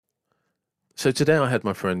So today I had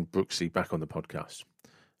my friend Brooksy back on the podcast.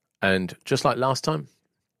 And just like last time,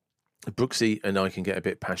 Brooksy and I can get a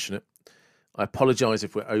bit passionate. I apologise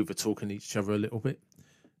if we're over-talking each other a little bit.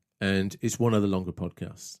 And it's one of the longer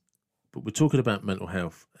podcasts. But we're talking about mental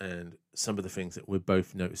health and some of the things that we're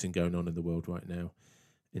both noticing going on in the world right now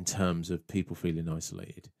in terms of people feeling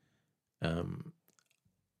isolated.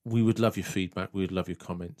 We would love your feedback. We would love your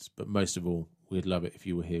comments. But most of all, we'd love it if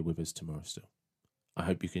you were here with us tomorrow still. I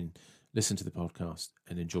hope you can listen to the podcast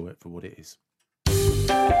and enjoy it for what it is.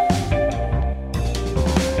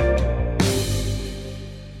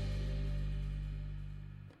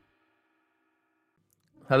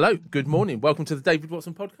 Hello, good morning. Welcome to the David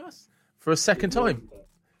Watson podcast for a second time.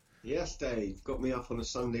 Yes, Dave. Got me up on a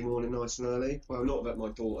Sunday morning nice and early. Well, not that my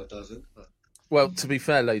daughter doesn't. But... Well, to be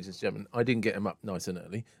fair, ladies and gentlemen, I didn't get him up nice and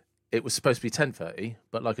early. It was supposed to be 10:30,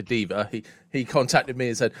 but like a diva, he contacted me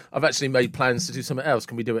and said, I've actually made plans to do something else.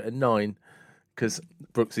 Can we do it at 9? Because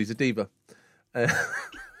Brooksy's a diva. I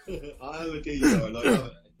am a diva and I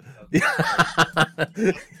love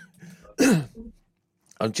it.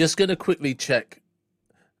 I'm just going to quickly check.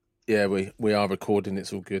 Yeah, we are recording.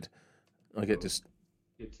 It's all good. I get just...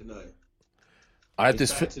 Good to know. I had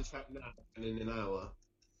this... to check now and in an hour.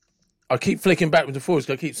 I keep flicking backwards and forwards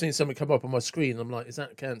because I keep seeing something come up on my screen. I'm like, is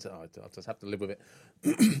that cancer? I'll just have to live with it.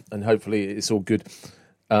 And hopefully it's all good.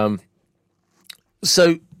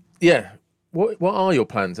 So, yeah. What are your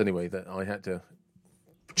plans anyway that I had to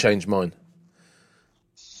change mine?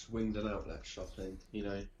 Swindon outlet shopping,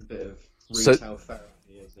 a bit of retail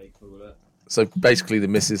therapy as they call it. So basically the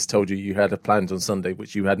missus told you had a plan on Sunday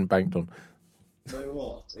which you hadn't banked on. You know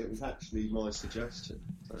what? It was actually my suggestion.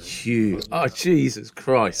 Huge. Oh, Jesus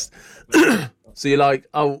Christ. So you're like,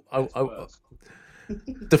 oh.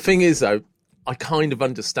 The thing is, though, I kind of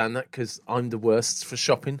understand that because I'm the worst for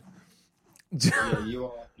shopping. Yeah, you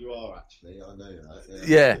are actually. I know that.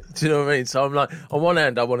 Yeah, do you know what I mean? So I'm like, on one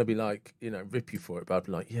hand, I want to be like, rip you for it, but I'd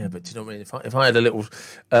be like, yeah, but do you know what I mean? If I had a little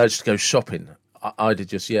urge to go shopping, I'd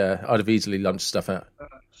have easily lunched stuff out.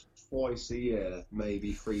 Twice a year,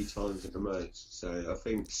 maybe 3 times at the most. So I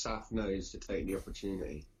think Saf knows to take the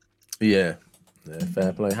opportunity. Yeah,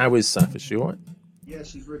 fair play. How is Saf? Is she all right? Yeah,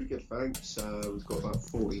 she's really good, thanks. We've got about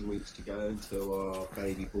 14 weeks to go until our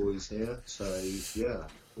baby boy's here. So, yeah,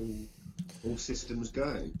 all systems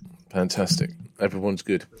go. Fantastic. Everyone's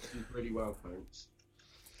good. She's really well, thanks.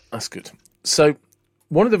 That's good. So,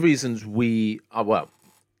 one of the reasons apart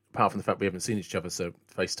from the fact we haven't seen each other, so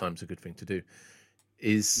FaceTime's a good thing to do,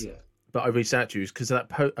 is... Yeah. But I reached out to you because of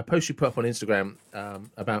that a post you put up on Instagram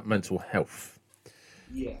about mental health.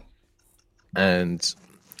 Yeah. And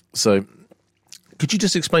so, could you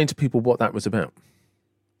just explain to people what that was about?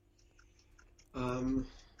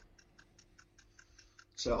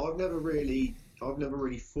 So I've never really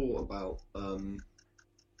thought about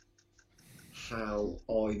how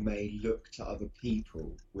I may look to other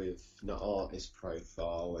people with an artist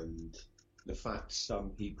profile and the fact some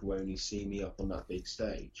people only see me up on that big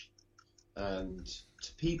stage. And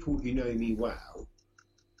to people who know me well,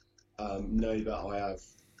 know that I have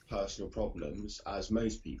personal problems, as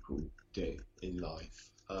most people do in life.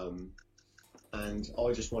 And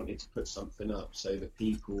I just wanted to put something up so that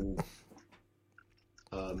people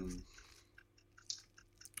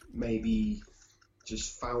maybe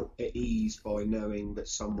just felt at ease by knowing that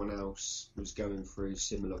someone else was going through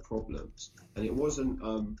similar problems. And it wasn't...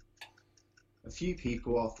 a few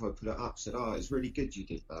people after I put it up said, it's really good you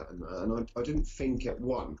did that. And I didn't think at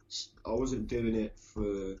once. I wasn't doing it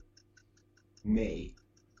for me.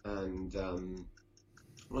 And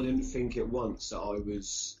I didn't think at once that I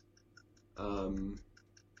was... I don't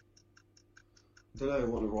know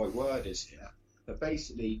what the right word is here. But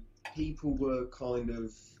basically, people were kind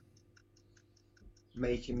of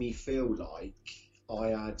making me feel like I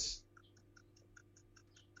had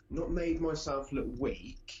not made myself look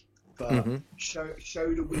weak, but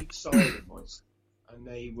showed a weak side of myself. And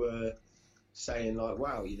they were saying like,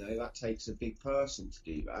 wow, that takes a big person to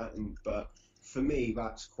do that. But for me,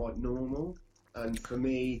 that's quite normal. And for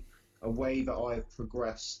me, a way that I've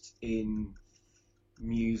progressed in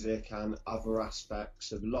music and other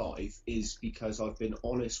aspects of life is because I've been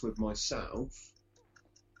honest with myself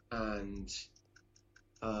and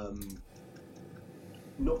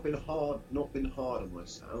not been hard on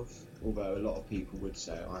myself, although a lot of people would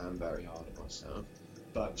say I am very hard on myself,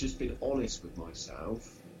 but just been honest with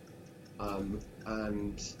myself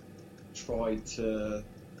and tried to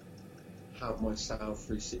help myself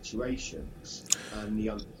through situations and the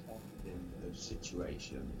understanding of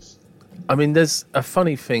situations. I mean, there's a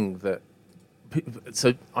funny thing that...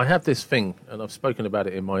 So I have this thing, and I've spoken about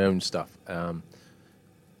it in my own stuff,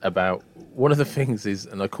 about one of the things is,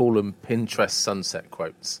 and I call them Pinterest sunset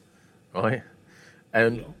quotes, right?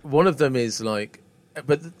 And one of them is like,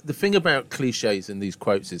 but the thing about cliches in these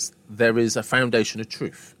quotes is there is a foundation of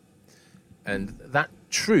truth. And that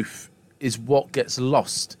truth is what gets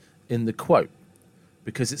lost in the quote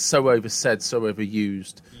because it's so oversaid, so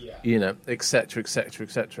overused, et cetera, et cetera, et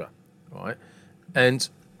cetera, right? And,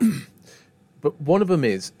 but one of them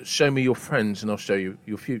is, show me your friends and I'll show you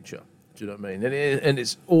your future. Do you know what I mean? And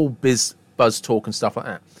it's all buzz talk and stuff like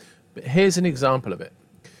that. But here's an example of it.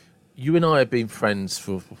 You and I have been friends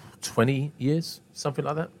for 20 years, something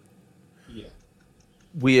like that. Yeah.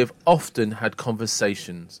 We have often had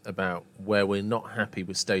conversations about where we're not happy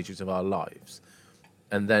with stages of our lives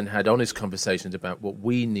and then had honest conversations about what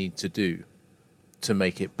we need to do to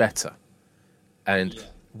make it better and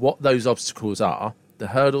what those obstacles are, the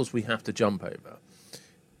hurdles we have to jump over,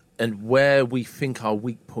 and where we think our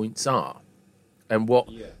weak points are and what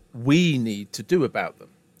we need to do about them,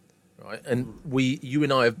 right? And you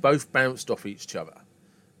and I have both bounced off each other,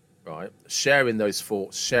 right? Sharing those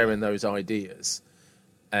thoughts, sharing those ideas,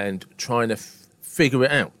 and trying to figure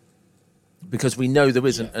it out. Because we know there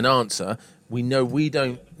isn't an answer. We know we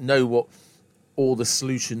don't know what all the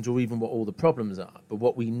solutions or even what all the problems are. But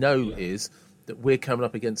what we know is that we're coming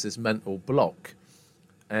up against this mental block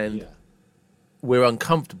and we're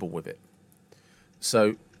uncomfortable with it.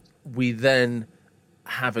 So we then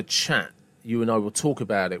have a chat. You and I will talk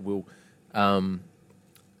about it. We'll, and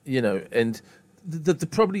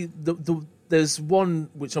there's one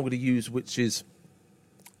which I'm going to use, which is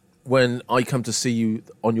when I come to see you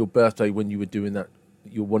on your birthday when you were doing that,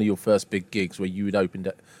 one of your first big gigs where you had opened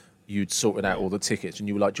it, you'd sorted out all the tickets and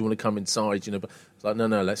you were like, do you want to come inside? You know, but it's like, no,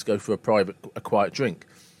 let's go for a quiet drink.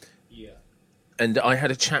 Yeah. And I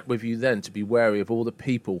had a chat with you then to be wary of all the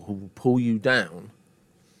people who will pull you down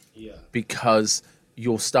because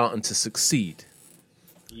you're starting to succeed.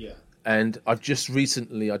 Yeah. And I've just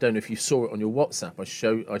recently, I don't know if you saw it on your WhatsApp,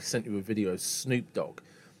 I sent you a video of Snoop Dogg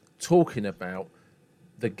talking about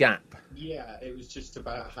the gap. Yeah, it was just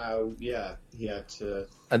about how, he had to...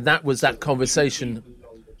 And that was that conversation...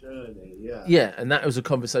 On the journey, Yeah, and that was a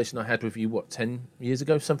conversation I had with you, 10 years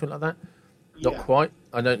ago, something like that? Not quite.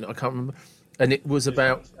 I can't remember. And it was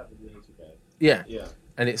about... 7 years ago. Yeah.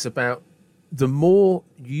 And it's about the more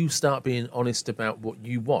you start being honest about what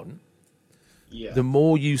you want, the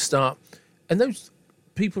more you start... And those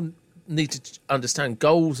people need to understand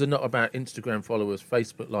goals are not about Instagram followers,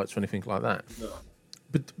 Facebook likes, or anything like that. No.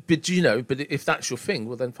 But if that's your thing,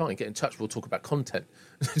 well then fine, get in touch. We'll talk about content.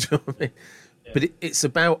 Do you know what I mean? Yeah. But it's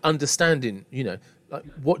about understanding. Like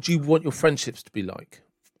what do you want your friendships to be like?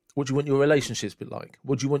 What do you want your relationships to be like?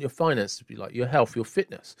 What do you want your finances to be like? Your health, your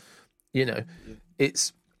fitness.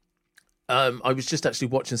 It's. I was just actually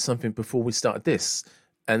watching something before we started this,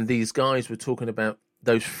 and these guys were talking about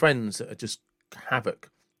those friends that are just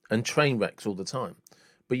havoc and train wrecks all the time,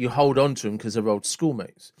 but you hold on to them because they're old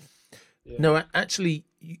schoolmates. Yeah. No, actually,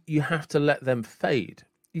 you have to let them fade.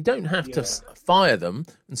 You don't have to fire them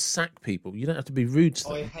and sack people. You don't have to be rude to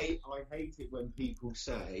them. I hate it when people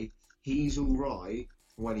say he's all right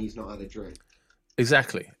when he's not had a drink.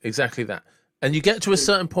 Exactly that. And you get to a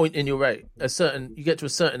certain point in your age, you get to a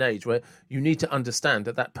certain age where you need to understand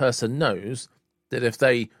that person knows that if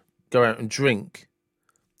they go out and drink,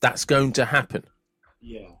 that's going to happen.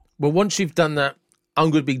 Yeah. Well, once you've done that,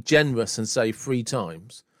 I'm going to be generous and say 3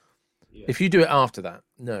 times. Yeah. If you do it after that,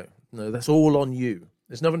 no, that's all on you.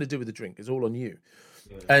 There's nothing to do with the drink. It's all on you.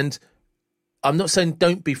 Yeah. And I'm not saying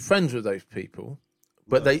don't be friends with those people,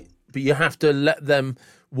 but you have to let them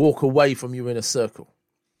walk away from your inner circle.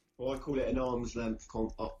 Well, I call it an arm's length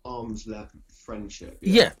friendship.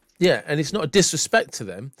 Yeah, and it's not a disrespect to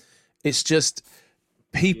them. It's just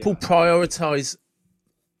people prioritize.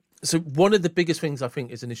 So one of the biggest things I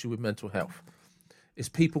think is an issue with mental health is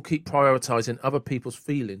people keep prioritizing other people's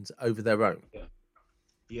feelings over their own.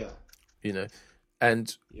 Yeah.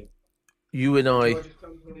 And you and I... Can I just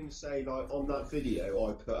come in and say, like, on that video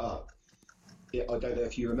I put up, I don't know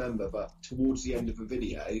if you remember, but towards the end of the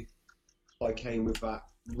video, I came with that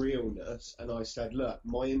realness and I said, look,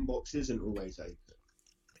 my inbox isn't always open.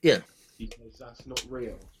 Yeah. Because that's not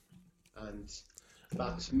real. And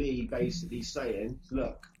that's me basically saying,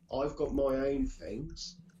 look, I've got my own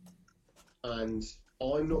things and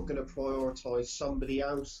I'm not going to prioritise somebody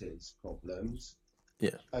else's problems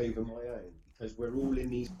over my own, because we're all in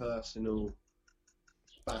these personal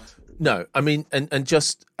battles. No, I mean, and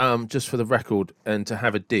just for the record and to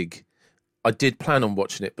have a dig, I did plan on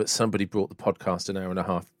watching it, but somebody brought the podcast an hour and a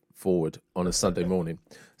half forward on a Sunday morning.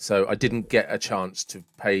 So I didn't get a chance to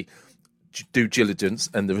pay due diligence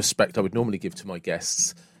and the respect I would normally give to my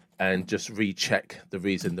guests and just recheck the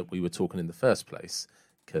reason that we were talking in the first place,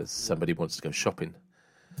 because somebody wants to go shopping.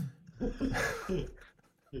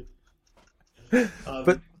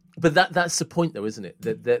 But that's the point, though, isn't it?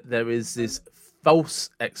 That there is this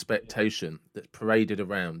false expectation that's paraded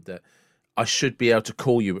around that I should be able to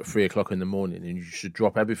call you at 3:00 in the morning, and you should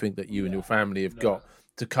drop everything that you and your family have got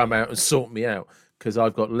to come out and sort me out because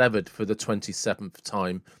I've got levered for the 27th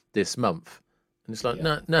time this month. And it's like,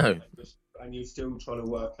 no. And you're still trying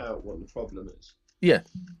to work out what the problem is. Yeah.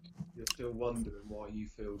 You're still wondering why you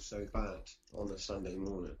feel so bad on a Sunday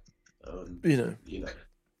morning. You know.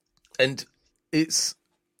 And it's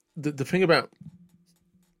the thing about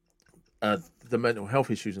the mental health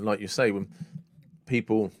issues, and like you say, when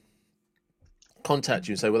people contact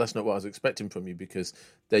you and say, well, that's not what I was expecting from you, because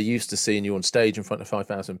they're used to seeing you on stage in front of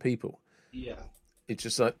 5,000 people. Yeah. It's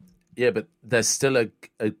just like, yeah, but there's still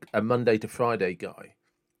a Monday to Friday guy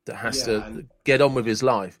that has to get on with his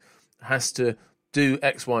life, has to do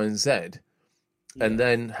X, Y, and Z, and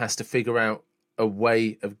then has to figure out a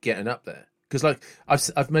way of getting up there. Because, like,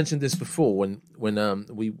 I've mentioned this before when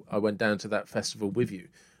I went down to that festival with you,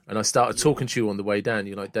 and I started talking to you on the way down.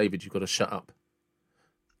 You're like, David, you've got to shut up.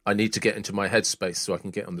 I need to get into my headspace so I can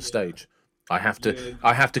get on the stage. I have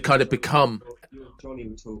to kind of become. You and Johnny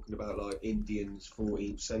were talking about like Indians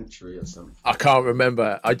 14th century or something. I can't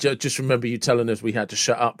remember. I just remember you telling us we had to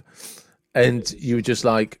shut up, and you were just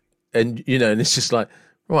like, and and it's just like,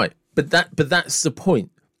 right. But that's the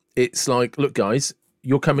point. It's like, look, guys,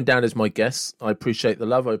 you're coming down as my guests. I appreciate the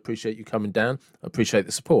love. I appreciate you coming down. I appreciate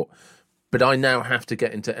the support. But I now have to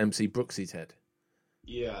get into MC Brooksy's head.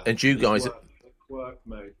 Yeah. And you guys. Work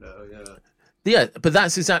mode now, yeah. Yeah, but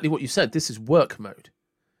that's exactly what you said. This is work mode.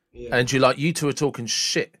 Yeah. And you two are talking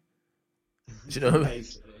shit. Do you know what I mean?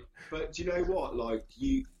 But do you know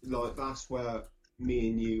what? That's where me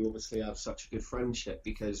and you obviously have such a good friendship,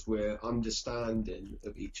 because we're understanding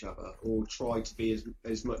of each other, or try to be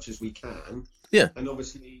as much as we can. Yeah. And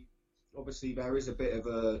obviously there is a bit of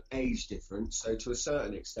a age difference, so to a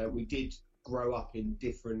certain extent we did grow up in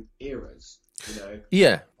different eras,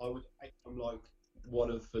 Yeah. I would say I'm like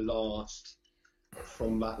one of the last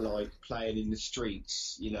from that, like, playing in the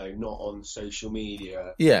streets, not on social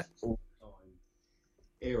media all the time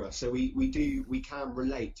era. So we can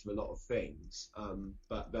relate to a lot of things,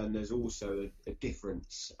 but then there's also a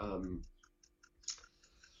difference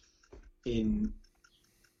in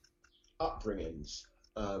upbringings.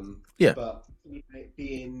 But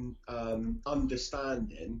being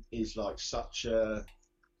understanding is like such a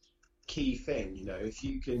key thing. If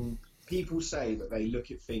you can. People say that they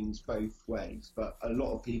look at things both ways, but a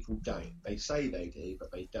lot of people don't. They say they do,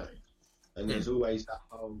 but they don't. And there's always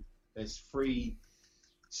there's three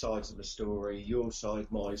sides of the story: your side,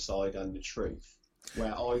 my side, and the truth.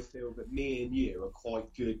 Where I feel that me and you are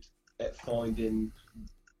quite good at finding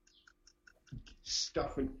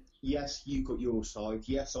stuff. And yes, you've got your side.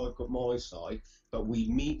 Yes, I've got my side. But we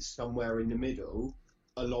meet somewhere in the middle,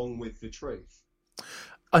 along with the truth.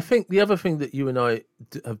 I think the other thing that you and I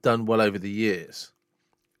have done well over the years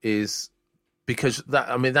is, because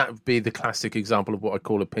that would be the classic example of what I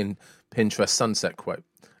call a Pinterest sunset quote.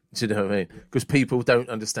 Do you know what I mean? Because people don't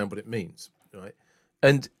understand what it means, right?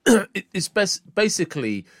 And it's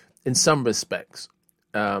basically, in some respects,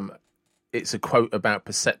 it's a quote about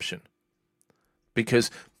perception, because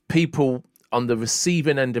people on the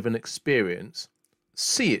receiving end of an experience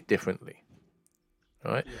see it differently.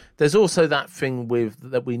 Right. Yeah. There's also that thing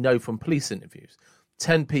that we know from police interviews.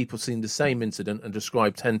 10 people seen the same incident and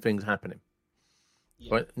describe 10 things happening.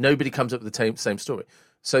 Yeah. Right. Nobody comes up with the same story.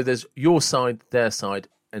 So there's your side, their side,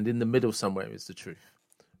 and in the middle somewhere is the truth.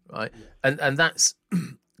 Right. Yeah. And that's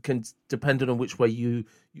can depend on which way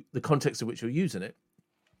the context of which you're using it.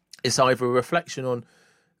 It's either a reflection on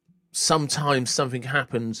sometimes something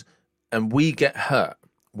happens and we get hurt,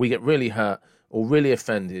 we get really hurt or really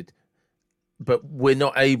offended, but we're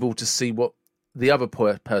not able to see what the other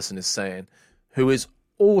person is saying, who is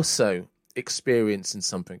also experiencing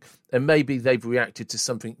something. And maybe they've reacted to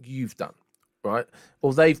something you've done, right?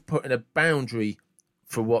 Or they've put in a boundary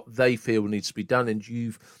for what they feel needs to be done, and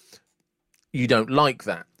you don't like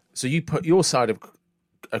that. So you put your side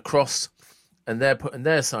across, and they're putting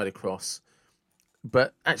their side across.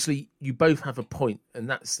 But actually, you both have a point, and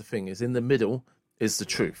that's the thing, is in the middle is the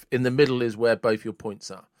truth. In the middle is where both your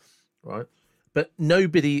points are, right? But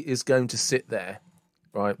nobody is going to sit there,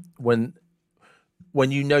 right, when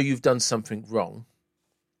you've done something wrong.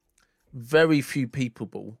 Very few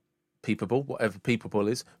people, whatever peaceable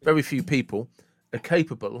is, very few people are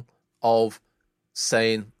capable of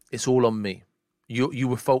saying, it's all on me. You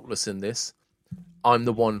were faultless in this. I'm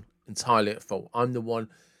the one entirely at fault. I'm the one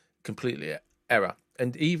completely error.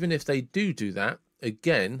 And even if they do that,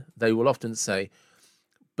 again, they will often say,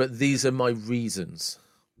 but these are my reasons.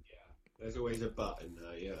 Yeah, there's always a but in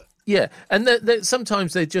there, yeah. Yeah, and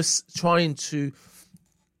sometimes they're just trying to...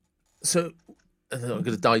 So I'm going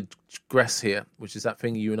to digress here, which is that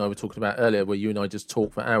thing you and I were talking about earlier, where you and I just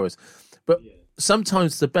talk for hours. But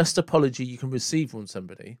sometimes the best apology you can receive from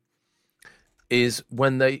somebody is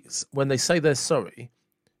when they say they're sorry,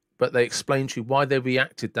 but they explain to you why they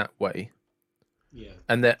reacted that way. Yeah.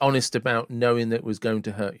 And they're honest about knowing that it was going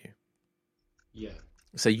to hurt you. Yeah.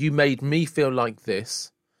 So you made me feel like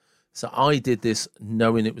this, so I did this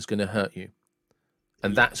knowing it was going to hurt you.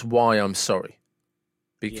 And that's why I'm sorry.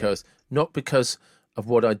 Because not because of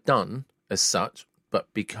what I'd done as such, but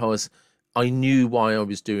because I knew why I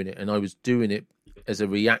was doing it, and I was doing it as a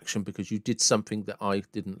reaction because you did something that I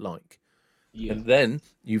didn't like. Yeah. And then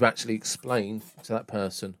you've actually explained to that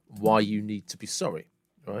person why you need to be sorry,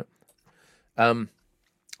 right?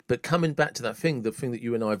 But coming back to that thing, the thing that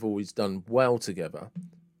you and I have always done well together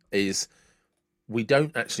is we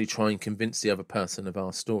don't actually try and convince the other person of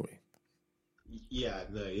our story. Yeah,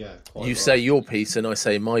 no, yeah. You say your piece and I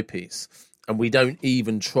say my piece. And we don't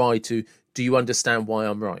even try to, do you understand why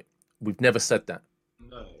I'm right? We've never said that.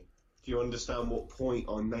 No. Do you understand what point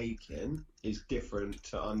I'm making is different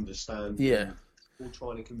to understand or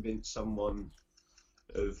trying to convince someone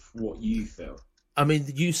of what you feel. I mean,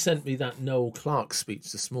 you sent me that Noel Clarke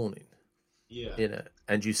speech this morning. Yeah. You know,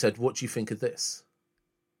 and you said, what do you think of this?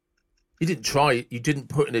 You didn't try it. You didn't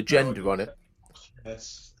put an agenda on it.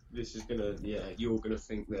 Yes. This is gonna, you're gonna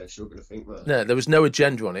think this, you're gonna think that. No, there was no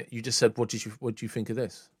agenda on it. You just said, what do you think of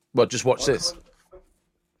this? Well, just watch this.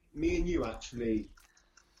 Me and you actually,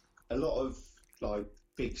 a lot of like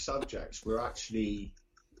big subjects, we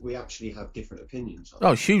actually have different opinions on.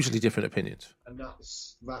 Oh, hugely different opinions. And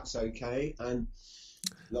that's okay. And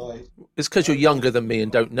like, it's because you're younger than me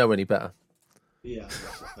and don't know any better. Yeah, I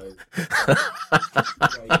suppose.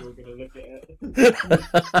 You're going to look at it.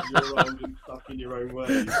 You're old and stuck in your own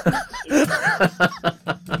ways.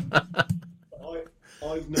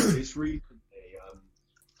 I've noticed recently,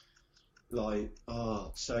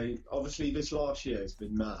 so obviously this last year has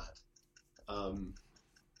been mad. And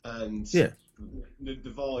the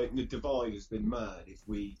divide has been mad. If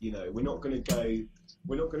we, we're not going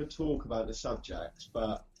to talk about the subject,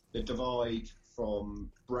 but the divide from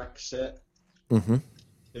Brexit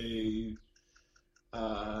to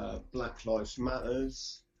Black Lives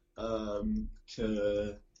Matters,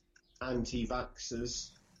 to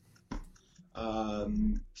anti-vaxxers,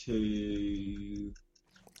 to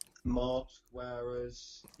mask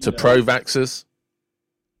wearers, to pro-vaxxers.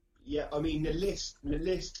 Yeah, I mean the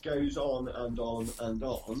list goes on and on and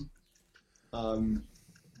on. And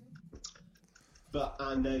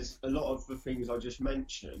there's a lot of the things I just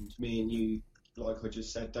mentioned. Me and you, like I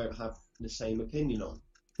just said, don't have the same opinion on.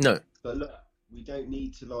 No. But look, we don't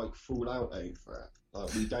need to fall out over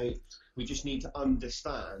it. We just need to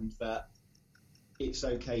understand that it's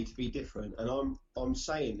okay to be different. And I'm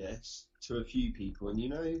saying this to a few people, and you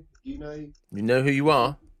know who you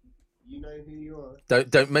are. You know who you are.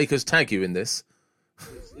 Don't make us tag you in this.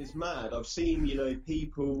 It's mad. I've seen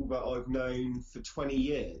people that I've known for 20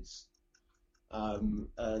 years, and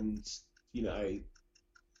I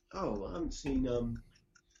haven't seen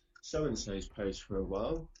so and so's post for a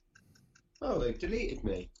while. Oh, they've deleted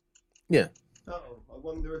me. Yeah. Oh, I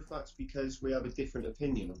wonder if that's because we have a different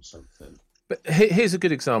opinion on something. But here's a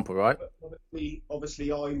good example, right? But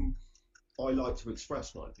obviously, I like to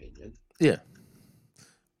express my opinion. Yeah.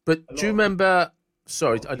 But do you remember?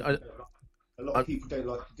 Sorry, a lot of people don't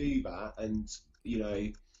like to do that, and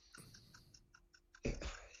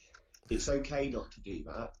it's okay not to do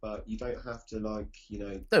that, but you don't have to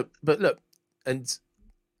No, but look, and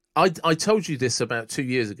I told you this about 2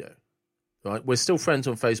 years ago, right? We're still friends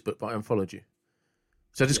on Facebook, but I unfollowed you,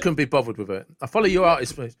 so I just couldn't be bothered with it. I follow your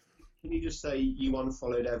artist, please. Can you just say you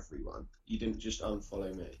unfollowed everyone? You didn't just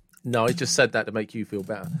unfollow me. No, I just said that to make you feel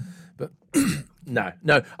better. But no,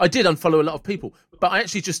 I did unfollow a lot of people, but I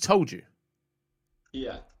actually just told you.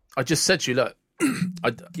 Yeah. I just said to you, look,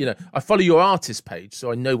 I follow your artist page,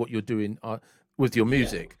 so I know what you're doing with your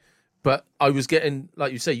music. Yeah. But I was getting,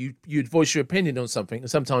 like you say, you'd voice your opinion on something, and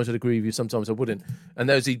sometimes I'd agree with you, sometimes I wouldn't. And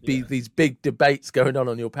there'd be these big debates going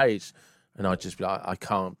on your page, and I'd just be like, I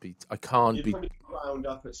can't be. You'd probably round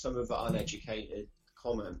up at some of the uneducated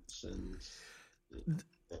comments and.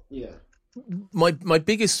 Yeah. My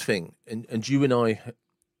biggest thing, and you and I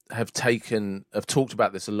have talked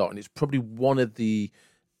about this a lot, and it's probably one of the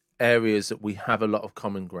areas that we have a lot of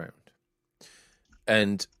common ground.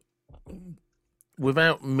 And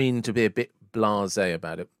without meaning to be a bit blasé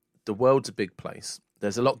about it, the world's a big place.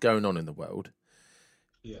 There's a lot going on in the world.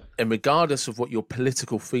 Yeah. And regardless of what your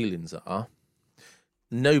political feelings are,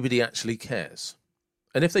 nobody actually cares.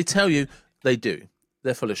 And if they tell you they do,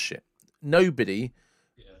 they're full of shit. Nobody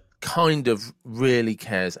kind of really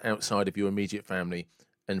cares outside of your immediate family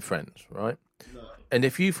and friends, right? No. And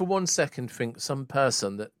if you for 1 second think some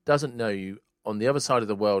person that doesn't know you on the other side of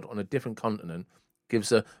the world on a different continent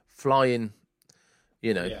gives a flying,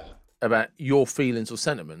 about your feelings or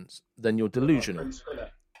sentiments, then you're delusional.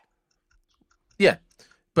 Yeah.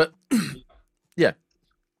 But yeah.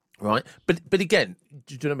 Right. But again,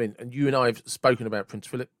 do you know what I mean? And you and I have spoken about Prince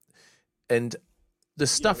Philip, and the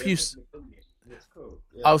stuff It's cool.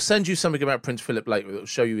 Yeah. I'll send you something about Prince Philip later that will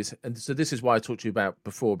show you his. And so this is why I talked to you about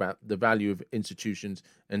before about the value of institutions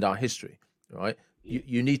and our history. Right?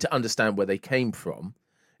 You need to understand where they came from.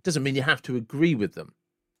 It doesn't mean you have to agree with them,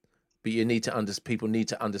 but you need to people need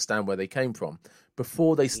to understand where they came from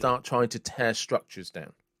before they start trying to tear structures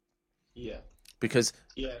down. Yeah. Because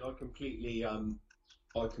I completely.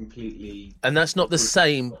 And that's not the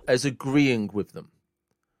same as agreeing with them.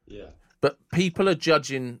 Yeah. But people are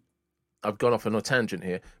judging. I've gone off on a tangent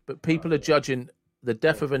here, but people are judging the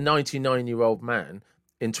death of a 99-year-old man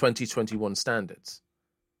in 2021 standards.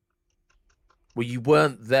 Well, you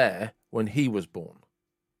weren't there when he was born.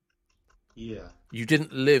 Yeah. You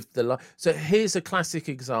didn't live the life. So here's a classic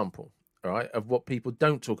example, all right, of what people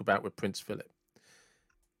don't talk about with Prince Philip.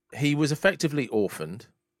 He was effectively orphaned,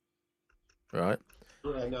 right?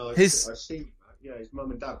 Yeah, no, I see that. Yeah, his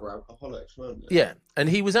mum and dad were alcoholics, weren't they? Yeah, and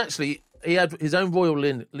he had his own royal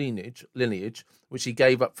lineage, which he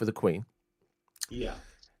gave up for the Queen. Yeah.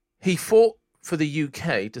 He fought for the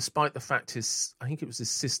UK, despite the fact I think it was his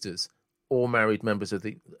sisters, all married members of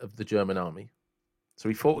the German army. So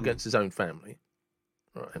he fought against his own family,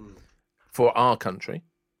 right, for our country.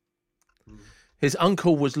 His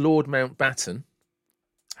uncle was Lord Mountbatten.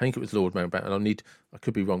 I think it was Lord Mountbatten. I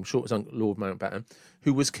could be wrong. I'm sure it was Lord Mountbatten,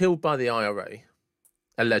 who was killed by the IRA,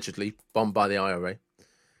 allegedly bombed by the IRA,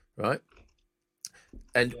 right?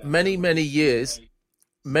 And many years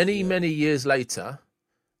later,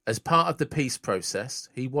 as part of the peace process,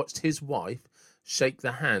 he watched his wife shake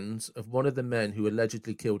the hands of one of the men who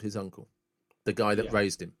allegedly killed his uncle, the guy that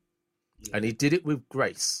raised him. Yeah. And he did it with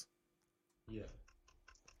grace. Yeah.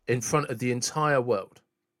 In front of the entire world.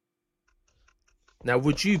 Now,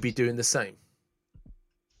 would you be doing the same?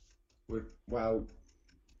 Well,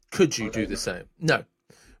 could you do the same? No,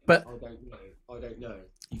 but I don't know.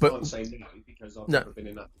 You can't say no because I've never been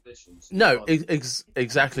in that position. So no,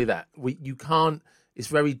 exactly that. You can't. It's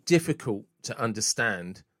very difficult to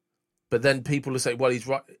understand. But then people will say, "Well, he's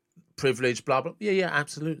right, privileged, blah blah." Yeah,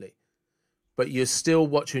 absolutely. But you're still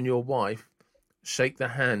watching your wife shake the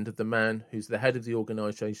hand of the man who's the head of the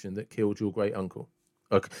organisation that killed your great uncle.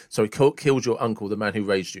 Okay, so he killed your uncle, the man who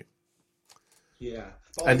raised you. Yeah,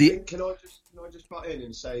 but can I just butt in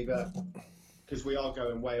and say that because we are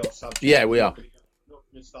going way off subject. Yeah, we are. I'm not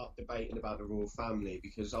going to start debating about the royal family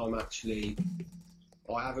because I'm not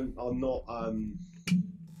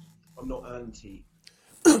anti.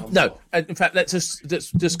 No, in fact, let's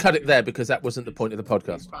just cut it there because that wasn't the point of the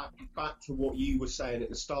podcast. Back to what you were saying at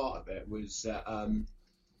the start of it was that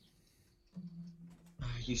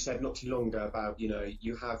you said not too long ago about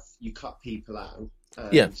you cut people out.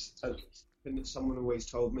 And someone always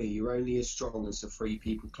told me you're only as strong as the three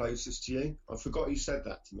people closest to you. I forgot you said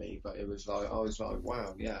that to me, but it was like I was like,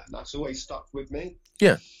 wow, yeah, and that's always stuck with me.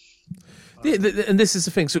 Yeah, and this is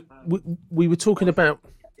the thing. So we were talking about.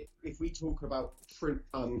 If we talk about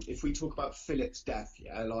Philip's death,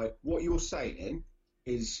 yeah, like what you're saying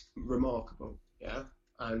is remarkable, yeah,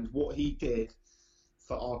 and what he did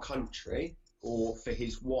for our country or for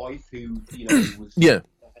his wife, who was the head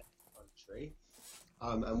of the country,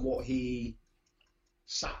 and what he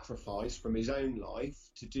sacrificed from his own life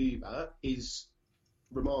to do that is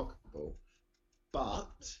remarkable.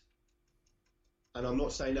 But, and I'm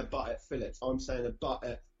not saying a but at Philip, I'm saying a but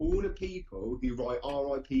at all the people who write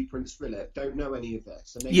R.I.P. Prince Philip don't know any of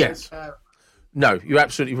this. And they don't care. No, you're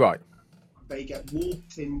absolutely right. They get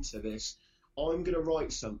walked into this. I'm going to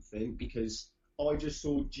write something because I just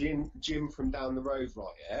saw Jim from down the road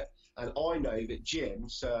write it. And I know that Jim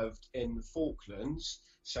served in the Falklands.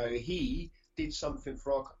 So he did something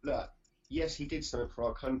for our... Look, yes, he did something for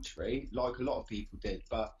our country, like a lot of people did,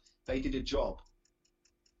 but they did a job.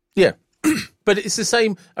 Yeah. But it's the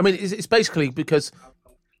same. I mean, it's basically because...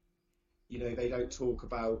 they don't talk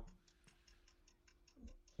about...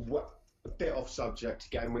 A bit off subject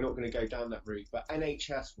again, we're not going to go down that route, but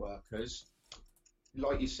NHS workers,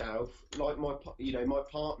 like yourself, like my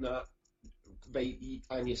partner,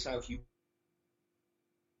 and yourself, you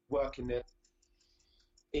work in the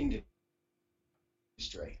industry,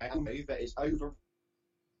 I know that is overrun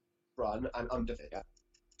and underfit.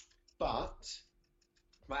 But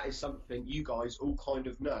that is something you guys all kind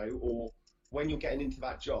of know, or when you're getting into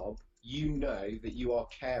that job, you know that you are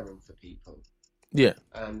caring for people. Yeah.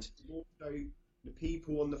 And also the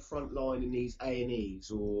people on the front line in these A&Es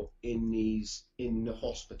or in the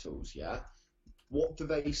hospitals, yeah, what do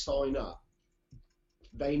they sign up?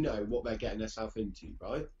 They know what they're getting themselves into,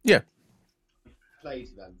 right? Yeah. Play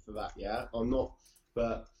to them for that, yeah. I'm not,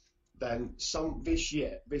 but then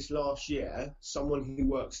this last year, someone who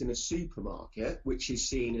works in a supermarket, which is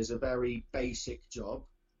seen as a very basic job.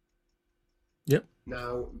 Yep.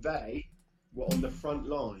 Now they were on the front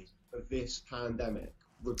line of this pandemic,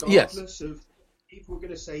 regardless of people were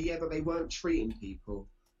going to say, yeah, but they weren't treating people.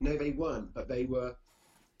 No, they weren't, but they were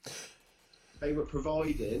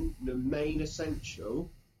providing the main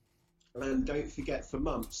essential. And don't forget, for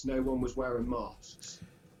months, no one was wearing masks.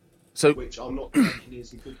 So, which I'm not thinking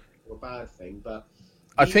is a good or a bad thing, but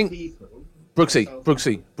I think,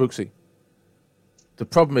 Brooksy, the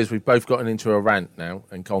problem is we've both gotten into a rant now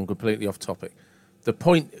and gone completely off topic. The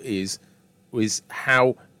point is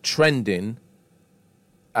how trending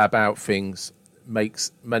about things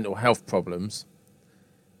makes mental health problems,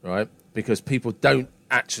 right? Because people don't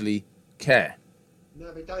actually care.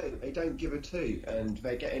 No, they don't. They don't give a toot, and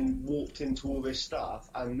they're getting walked into all this stuff,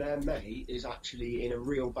 and their mate is actually in a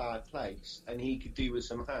real bad place, and he could do with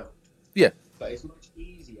some help. Yeah. But it's much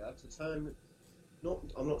easier to turn...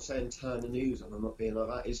 I'm not saying turn the news on, I'm not being like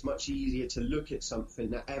that. It's much easier to look at something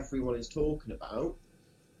that everyone is talking about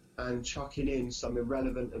and chucking in some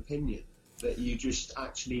irrelevant opinion that you just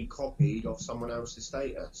actually copied off someone else's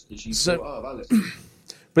status. Because you thought, oh, well,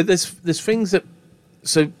 but there's things that...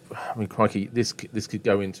 So, I mean, crikey, this could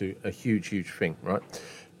go into a huge thing, right?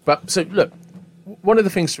 But, so, look, one of the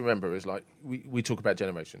things to remember is, like, we talk about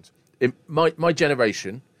generations. In my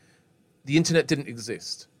generation, the internet didn't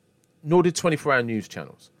exist, nor did 24-hour news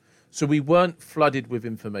channels. So we weren't flooded with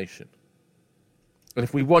information. And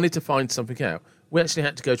if we wanted to find something out, we actually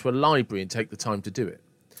had to go to a library and take the time to do it.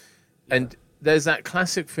 Yeah. And there's that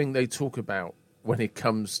classic thing they talk about when it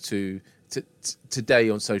comes to today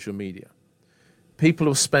on social media. People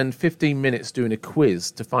will spend 15 minutes doing a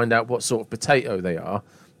quiz to find out what sort of potato they are.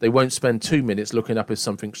 They won't spend 2 minutes looking up if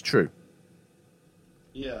something's true.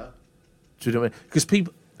 Yeah. Do you know what I mean? Because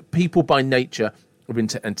people by nature are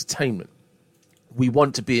into entertainment. We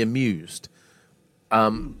want to be amused.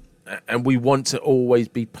 And we want to always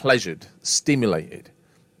be pleasured, stimulated.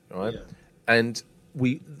 Right? Yeah. And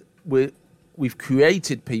we've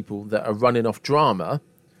created people that are running off drama,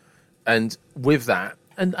 and with that,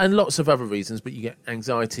 and lots of other reasons, but you get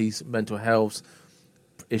anxieties, mental health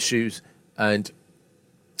issues, and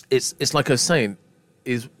it's like I was saying,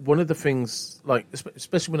 is one of the things, like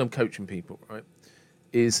especially when I'm coaching people, right,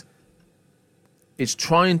 is it's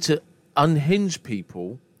trying to unhinge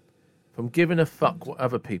people from giving a fuck what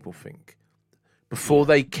other people think before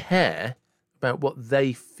they care about what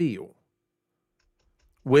they feel.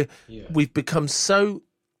 We've become so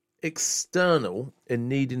external in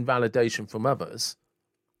needing validation from others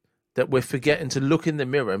that we're forgetting to look in the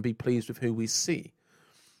mirror and be pleased with who we see.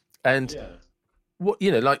 And what,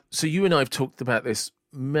 you know, like, so you and I have talked about this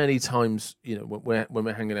many times, you know, when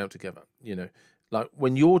we're hanging out together, you know, like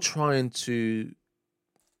when you're trying to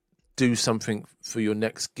do something for your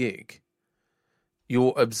next gig,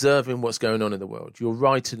 you're observing what's going on in the world. You're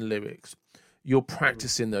writing lyrics. You're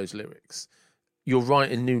practicing those lyrics. You're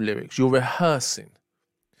writing new lyrics. You're rehearsing.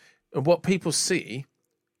 And what people see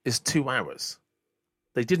is 2 hours.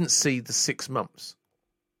 They didn't see the 6 months.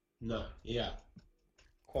 No, yeah.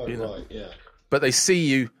 Quite right, yeah. But they see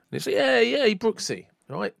you, and they say, yeah, Brooksy,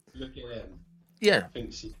 right? Look at him. Yeah.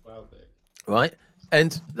 Thinks he's well big. Right?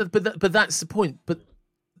 And, but that's the point. But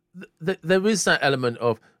there is that element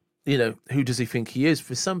of, you know, who does he think he is?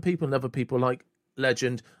 For some people and other people, like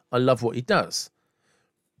Legend, I love what he does.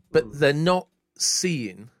 But they're not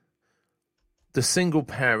seeing the single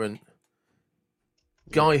parent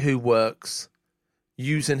guy who works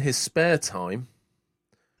using his spare time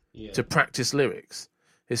to practice lyrics,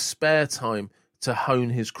 his spare time to hone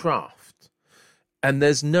his craft. And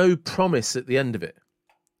there's no promise at the end of it.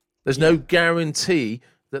 There's no guarantee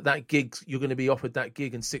that gig, you're going to be offered that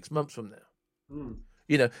gig in 6 months from now.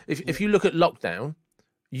 You know, if you look at lockdown,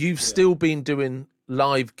 you've still been doing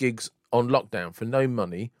live gigs on lockdown for no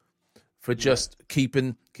money, for just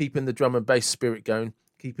keeping the drum and bass spirit going,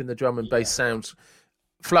 keeping the drum and bass sounds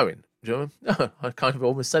flowing. Do you know what I mean? I kind of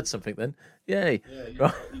almost said something then. Yay. Yeah, you've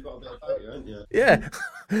Right. got a bit about you, haven't you? Yeah.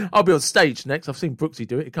 I'll be on stage next. I've seen Brooksy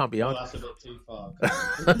do it. It can't be Well, hard. that's a bit too far.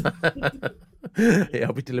 Yeah,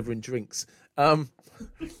 I'll be delivering drinks. And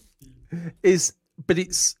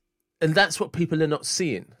that's what people are not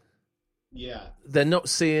seeing. Yeah. They're not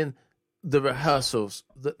seeing the rehearsals,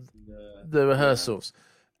 the rehearsals.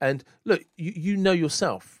 And look, you know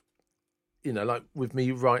yourself, like with me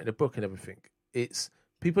writing a book and everything, it's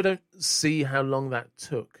people don't see how long that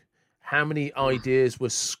took, how many ideas were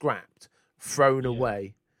scrapped, thrown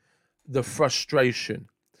away, the frustration,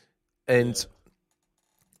 and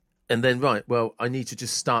then, right, well, I need to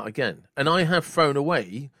just start again. And I have thrown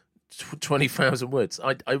away 20,000 words.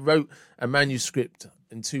 I wrote a manuscript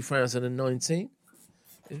in 2019.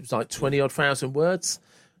 It was like 20 odd thousand words.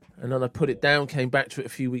 And then I put it down, came back to it a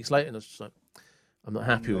few weeks later, and I was just like, I'm not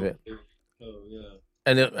happy with it. Oh, yeah.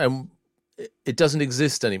 And it doesn't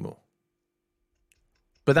exist anymore.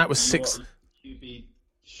 But that was six. You'd be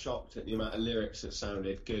shocked at the amount of lyrics that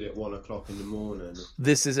sounded good at 1 o'clock in the morning.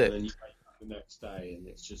 This is And it. then you wake up the next day and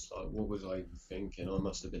it's just like, what was I even thinking? I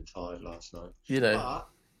must have been tired last night. But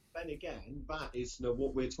then again, that is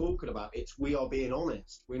what we're talking about. We are being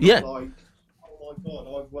honest. We're not like, oh my God,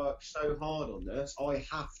 I've worked so hard on this. I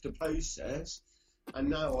have to post this. And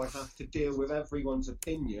now I have to deal with everyone's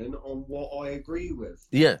opinion on what I agree with.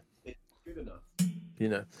 Yeah. It's good enough.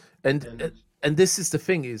 And this is the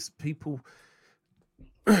thing is people.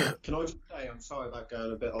 Can I just say, I'm sorry about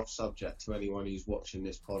going a bit off subject to anyone who's watching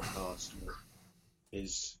this podcast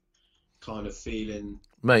is kind of feeling...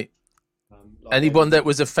 Mate, like anyone that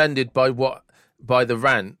was offended by the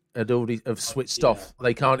rant had already switched off.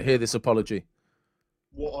 They can't hear this apology.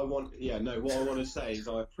 What I want to say is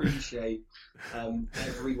I appreciate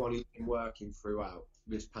everyone who's been working throughout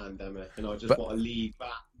this pandemic, and I just want to leave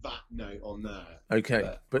that note on there.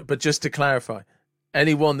 Okay, but just to clarify,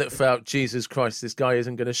 anyone that felt, Jesus Christ, this guy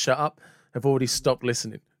isn't going to shut up, have already stopped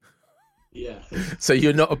listening. Yeah. So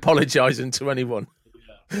you're not apologising to anyone.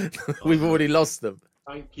 Yeah. We've already lost them.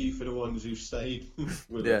 Thank you for the ones who stayed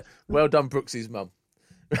with us. Well done, Brooksy's mum.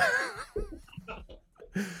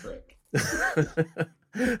 Frick.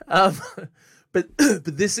 But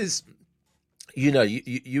this is, you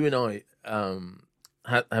and I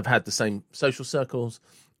have had the same social circles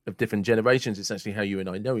of different generations. It's actually how you and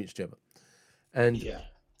I know each other, and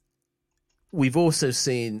we've also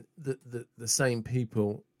seen the same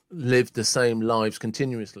people live the same lives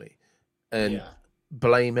continuously, and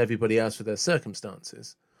blame everybody else for their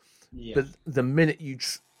circumstances. But the minute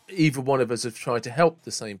either one of us have tried to help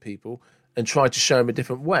the same people and tried to show them a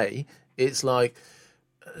different way, it's like,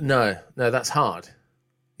 no, that's hard.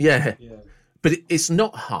 Yeah. But it's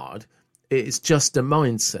not hard. It's just a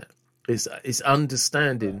mindset. It's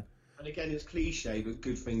understanding. And again, it's cliche, but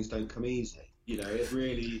good things don't come easy. It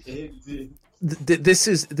really... This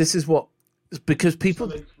is what... Because people...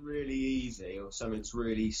 Something's really easy or something's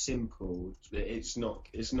really simple, it's not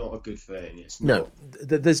a good thing. It's not...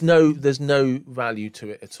 No, there's no value to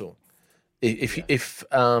it at all.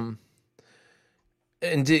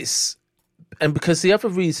 And because the other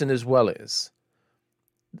reason as well is,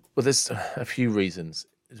 well, there's a few reasons.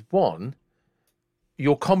 One,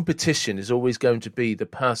 your competition is always going to be the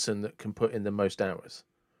person that can put in the most hours.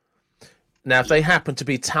 Now, if they happen to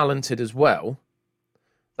be talented as well,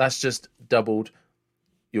 that's just doubled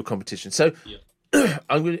your competition. So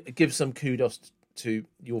I'm going to give some kudos to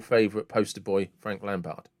your favourite poster boy, Frank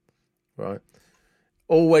Lampard, right?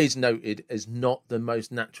 Always noted as not the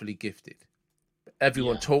most naturally gifted.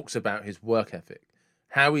 Everyone talks about his work ethic,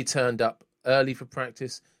 how he turned up early for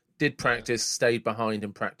practice, did practice, stayed behind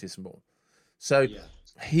and practiced more. So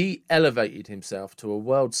he elevated himself to a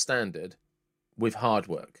world standard with hard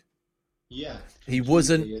work. Yeah. He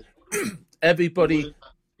wasn't... Everybody...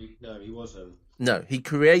 No, he wasn't. No, he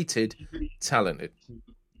created talented. He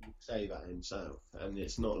can say that himself. And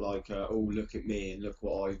it's not like, look at me and look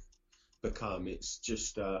what I've become. It's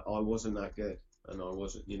just, I wasn't that good. And I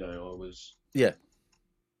wasn't, I was... Yeah.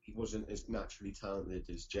 He wasn't as naturally talented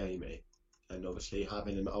as Jamie. And obviously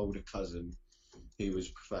having an older cousin who was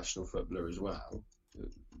a professional footballer as well,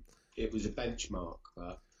 it was a benchmark.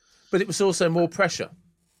 But it was also more pressure.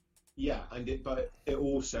 Yeah, but it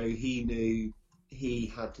also, he knew he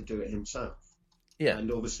had to do it himself. Yeah.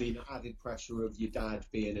 And obviously the added pressure of your dad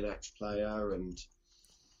being an ex-player and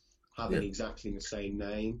having exactly the same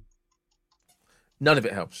name. None of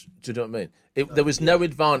it helps. Do you know what I mean? There was no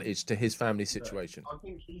advantage to his family situation. I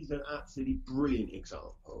think he's an absolutely brilliant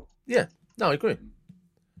example. Yeah, no, I agree.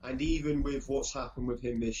 And even with what's happened with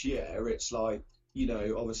him this year, it's like,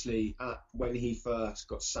 obviously when he first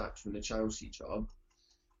got sacked from the Chelsea job,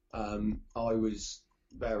 I was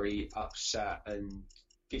very upset and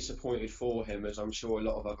disappointed for him, as I'm sure a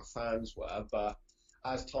lot of other fans were. But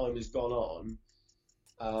as time has gone on,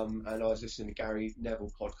 and I was listening to Gary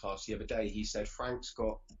Neville podcast the other day, he said Frank's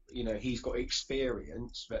got, he's got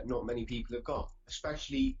experience that not many people have got,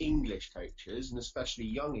 especially English coaches and especially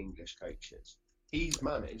young English coaches. He's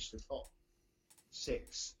managed the top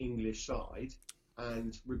 6 English side,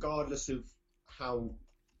 and regardless of how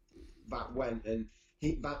that went, and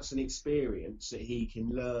that's an experience that he can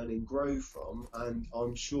learn and grow from, and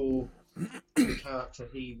I'm sure the character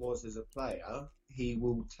he was as a player, he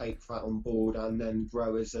will take that on board and then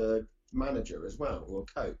grow as a manager as well, or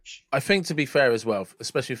coach. I think, to be fair as well,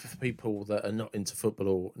 especially for people that are not into football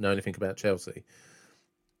or know anything about Chelsea,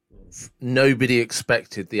 nobody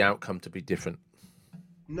expected the outcome to be different.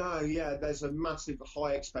 No, yeah, there's a massive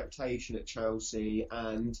high expectation at Chelsea,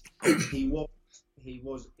 and he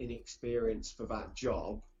was inexperienced for that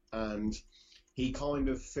job, and he kind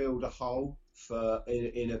of filled a hole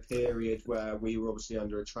in a period where we were obviously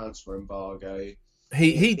under a transfer embargo.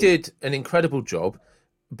 He did an incredible job,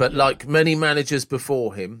 but like many managers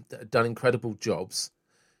before him that had done incredible jobs,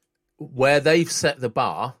 where they've set the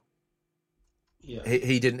bar,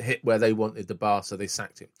 he didn't hit where they wanted the bar, so they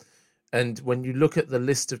sacked him. And when you look at the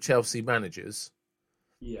list of Chelsea managers,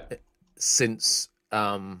 since they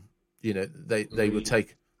were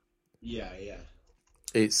taken,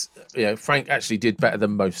 it's Frank actually did better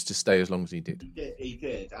than most to stay as long as he did. He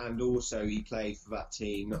did, and also he played for that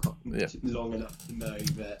team long enough to know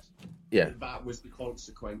that that was the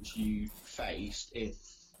consequence you faced if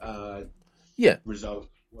results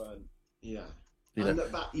weren't. And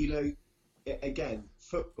that again,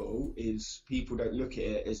 football is, people don't look at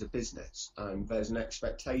it as a business, and there's an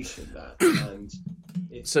expectation there, and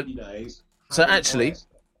it's so actually.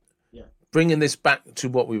 Bringing this back to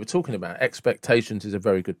what we were talking about, expectations is a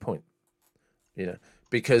very good point.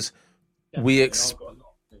 Because I've got a lot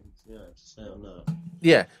of things to say on that.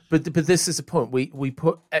 Yeah, but this is the point. We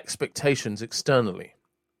put expectations externally.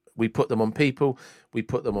 We put them on people. We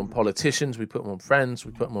put them on politicians. We put them on friends.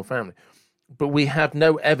 We put them on family. But we have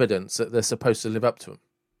no evidence that they're supposed to live up to them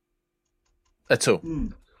at all.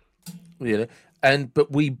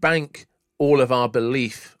 But we bank all of our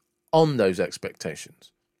belief on those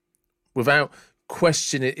expectations. Without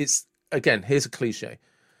questioning, it's, again, here's a cliche,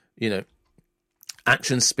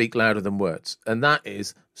 actions speak louder than words. And that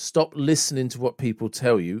is, stop listening to what people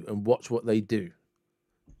tell you and watch what they do.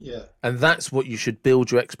 Yeah. And that's what you should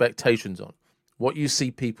build your expectations on. What you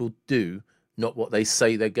see people do, not what they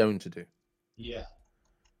say they're going to do. Yeah.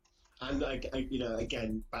 And,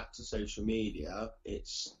 again, back to social media,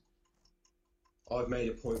 I've made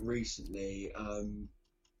a point recently,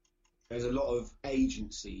 there's a lot of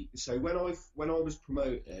agency. So when I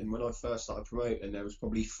first started promoting, there was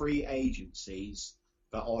probably 3 agencies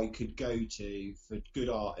that I could go to for good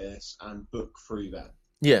artists and book through them.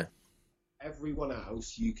 Yeah. Everyone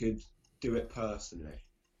else, you could do it personally.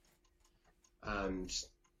 And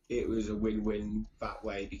it was a win-win that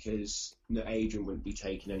way, because the agent wouldn't be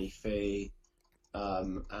taking any fee.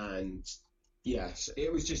 And yes,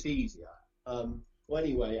 it was just easier. Well,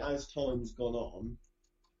 anyway, as time's gone on,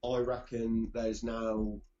 I reckon there's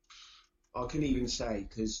now, I can even say,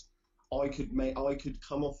 because I could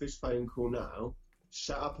come off this phone call now,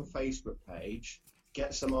 set up a Facebook page,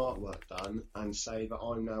 get some artwork done, and say that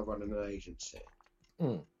I'm now running an agency,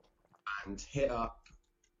 and hit up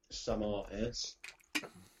some artists.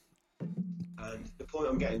 And the point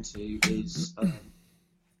I'm getting to is,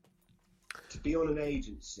 to be on an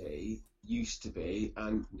agency used to be,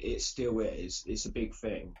 and it still is, it's a big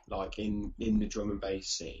thing, like in the drum and bass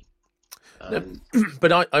scene.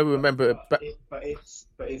 But I remember, but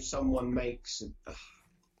if someone makes,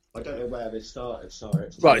 I don't know where this started. Sorry.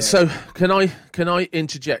 Right. So can I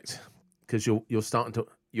interject, because you're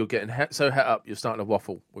getting so het up, you're starting to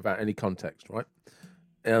waffle without any context, right?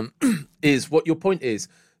 Is what your point is?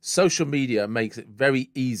 Social media makes it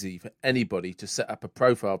very easy for anybody to set up a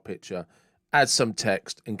profile picture, add some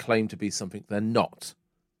text, and claim to be something they're not,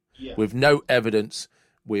 with no evidence,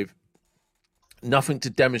 with nothing to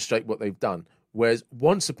demonstrate what they've done. Whereas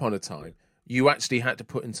once upon a time, you actually had to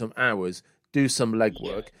put in some hours, do some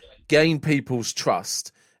legwork, gain people's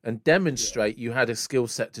trust, and demonstrate you had a skill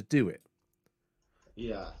set to do it.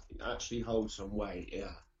 Yeah, actually hold some weight,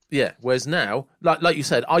 Yeah, whereas now, like you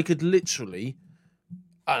said, I could literally,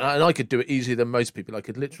 and I could do it easier than most people, I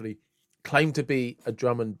could literally claim to be a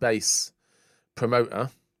drum and bass promoter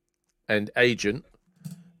and agent,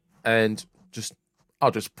 and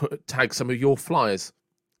I'll just tag some of your flyers.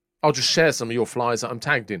 I'll just share some of your flyers that I'm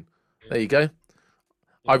tagged in. There you go.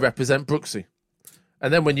 I represent Brooksy.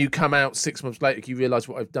 And then when you come out 6 months later, you realise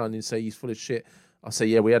what I've done and say he's full of shit. I'll say,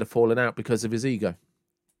 yeah, we had a falling out because of his ego.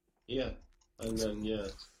 Yeah. And then, yeah.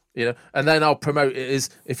 You know, and then I'll promote it as,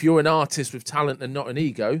 if you're an artist with talent and not an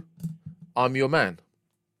ego, I'm your man.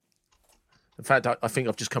 In fact, I think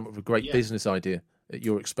I've just come up with a great business idea at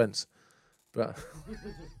your expense. But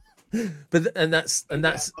that's I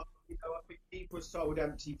think people are sold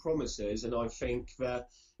empty promises, and I think that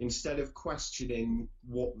instead of questioning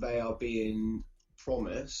what they are being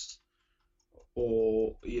promised,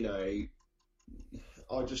 or I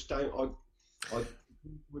just don't. I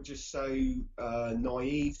we're just so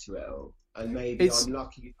naive to it all, and maybe I'm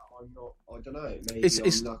lucky that I'm not. I don't know. Maybe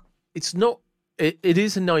I'm lucky. It's not. It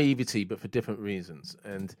is a naivety, but for different reasons.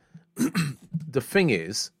 And the thing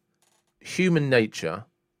is, human nature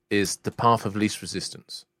is the path of least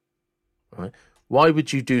resistance. Right? Why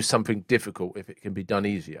would you do something difficult if it can be done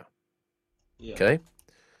easier? Yeah. Okay.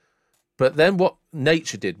 But then what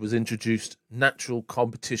nature did was introduced natural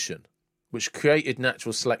competition, which created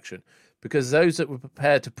natural selection, because those that were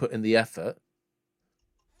prepared to put in the effort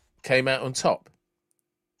came out on top.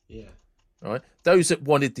 Yeah. Right? Those that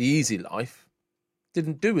wanted the easy life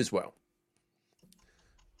didn't do as well.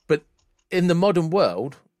 But in the modern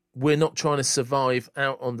world, we're not trying to survive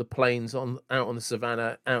out on the plains, out on the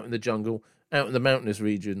savannah, out in the jungle, out in the mountainous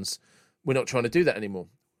regions. We're not trying to do that anymore.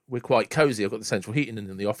 We're quite cozy. I've got the central heating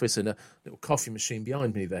in the office and a little coffee machine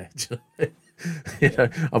behind me there.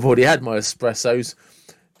 I've already had my espressos,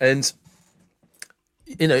 and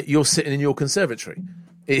you're sitting in your conservatory.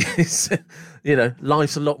 It's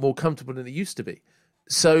life's a lot more comfortable than it used to be.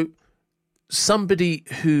 So somebody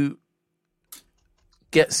who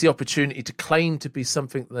gets the opportunity to claim to be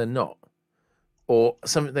something they're not, or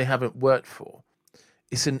something they haven't worked for,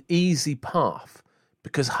 it's an easy path,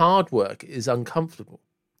 because hard work is uncomfortable.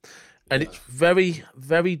 And it's very,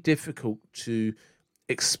 very difficult to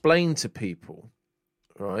explain to people,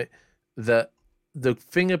 right, that the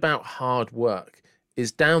thing about hard work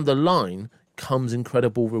is down the line comes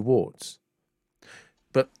incredible rewards.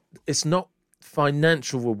 But it's not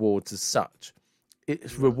financial rewards as such.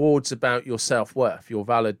 It's rewards about your self-worth, your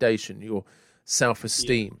validation, your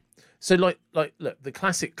self-esteem. Yeah. So look, the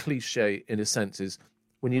classic cliche in a sense is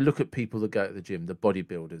when you look at people that go to the gym, the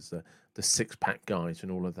bodybuilders, the six-pack guys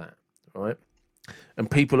and all of that, right? And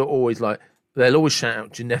people are always they'll always shout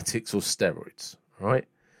out genetics or steroids, right?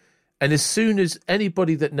 And as soon as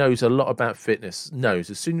anybody that knows a lot about fitness knows,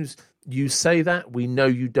 as soon as you say that, we know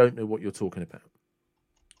you don't know what you're talking about.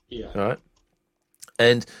 Yeah. All right?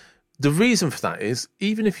 And the reason for that is,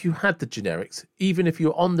 even if you had the generics, even if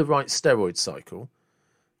you're on the right steroid cycle,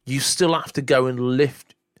 you still have to go and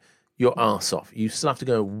lift your ass off. You still have to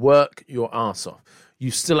go and work your ass off. You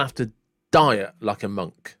still have to diet like a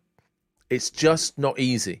monk. It's just not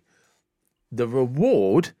easy. The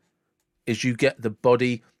reward is you get the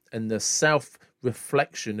body and the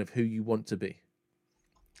self-reflection of who you want to be.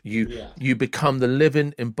 You become the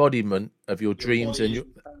living embodiment of your dreams,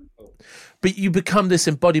 but you become this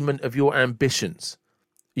embodiment of your ambitions,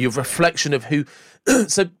 your reflection of who.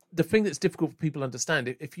 So the thing that's difficult for people to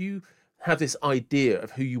understand, if you have this idea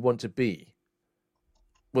of who you want to be,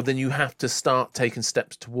 well, then you have to start taking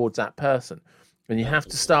steps towards that person, and you have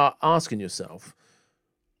to start asking yourself,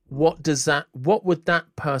 what would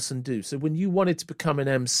that person do? So when you wanted to become an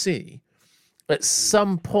MC, at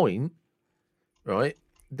some point, right,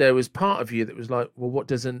 there was part of you that was like, well,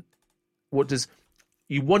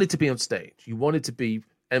 you wanted to be on stage. You wanted to be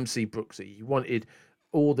MC Brooksy. You wanted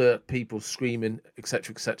all the people screaming,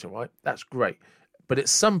 etc., right? That's great. But at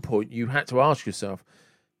some point, you had to ask yourself,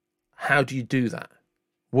 how do you do that?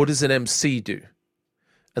 What does an MC do?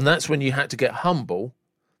 And that's when you had to get humble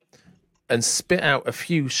and spit out a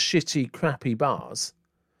few shitty, crappy bars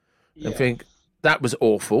and think, that was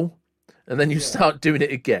awful. And then you start doing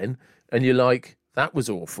it again and you're like, that was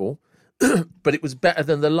awful, but it was better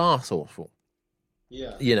than the last awful.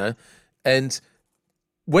 Yeah. And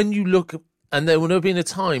when you look, and there would have been a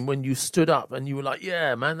time when you stood up and you were like,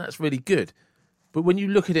 yeah, man, that's really good. But when you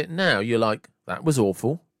look at it now, you're like, that was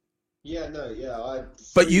awful. Yeah, no, yeah.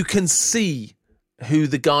 But you can see who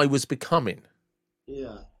the guy was becoming.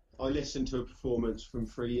 Yeah. I listened to a performance from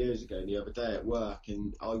 3 years ago the other day at work,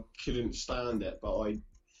 and I couldn't stand it, but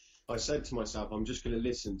I said to myself, I'm just going to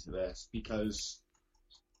listen to this because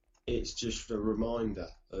it's just a reminder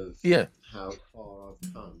of how far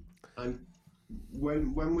I've come. And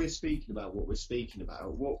when we're speaking about what we're speaking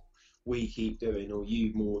about, what we keep doing, or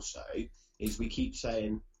you more so, is we keep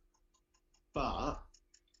saying, but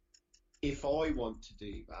if I want to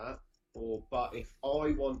do that, but if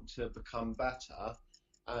I want to become better,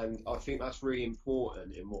 and I think that's really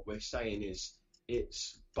important in what we're saying is,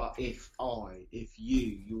 but if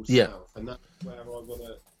you Yeah. yourself, and that's where I want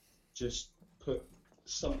to just put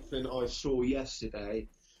something I saw yesterday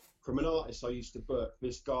from an artist I used to book.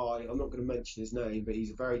 This guy, I'm not going to mention his name, but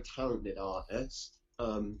he's a very talented artist.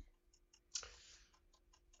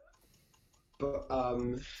 But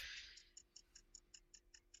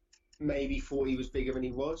maybe thought he was bigger than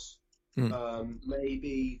he was.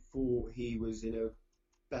 Maybe thought he was in a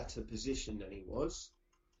better position than he was.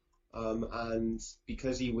 And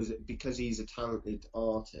because he's a talented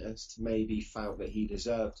artist, maybe felt that he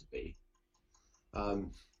deserved to be.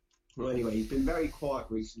 Well, anyway, he's been very quiet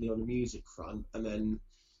recently on the music front, and then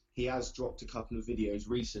he has dropped a couple of videos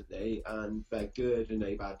recently, and they're good, and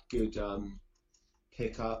they've had good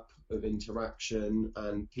pick-up of interaction,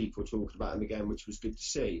 and people talking about him again, which was good to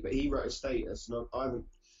see. But he wrote a status, and I haven't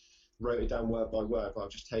wrote it down word by word, but I've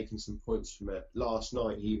just taken some points from it. Last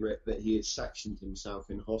night, he wrote that he had sectioned himself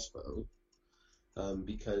in hospital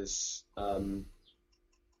because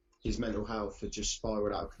his mental health had just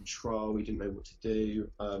spiraled out of control. He didn't know what to do.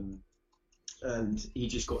 And he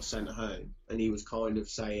just got sent home. And he was kind of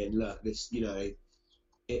saying, look, this, you know,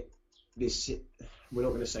 we're not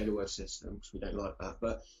going to say the word system because we don't like that.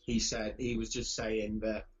 But he was just saying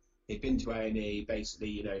that he'd been to A&E, basically,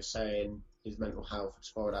 you know, saying his mental health had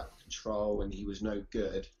spiraled out of control and he was no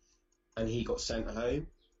good. And he got sent home.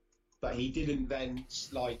 But he didn't then,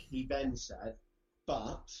 he then said,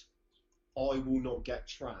 but I will not get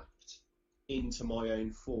trapped into my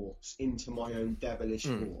own thoughts, into my own devilish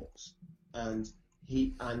thoughts. And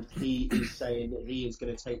he is saying that he is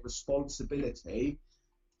going to take responsibility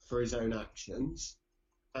for his own actions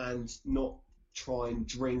and not try and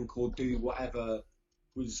drink or do whatever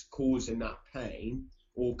was causing that pain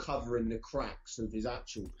or covering the cracks of his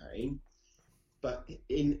actual pain. But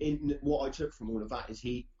in what I took from all of that is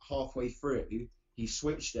he halfway through he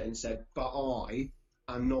switched it and said, but I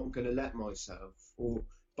am not going to let myself,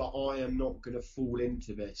 but I am not going to fall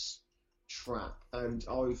into this trap. And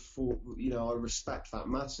I thought, you know, I respect that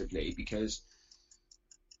massively because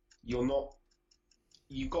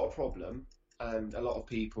you've got a problem and a lot of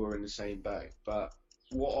people are in the same boat. But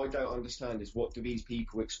what I don't understand is, what do these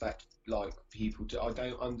people expect people to? I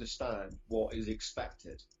don't understand what is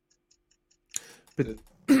expected. But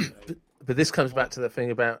this comes back to the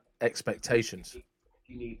thing about expectations.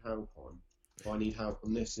 You need help on. I need help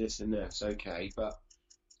on this, and this. Okay, but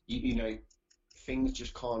you know, things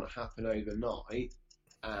just can't happen overnight,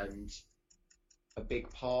 and a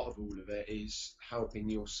big part of all of it is helping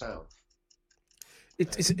yourself.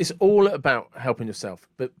 It's all about helping yourself,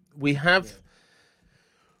 but we have.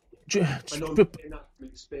 Yeah. And in that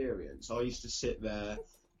experience, I used to sit there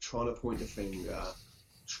trying to point the finger,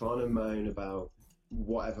 trying to moan about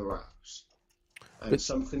whatever else. And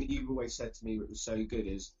something that you've always said to me that was so good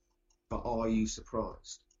is, but are you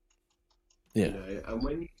surprised? Yeah. You know, and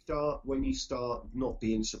when you start not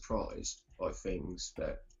being surprised by things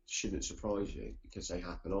that shouldn't surprise you because they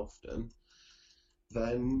happen often,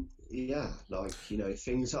 then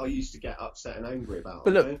things I used to get upset and angry about.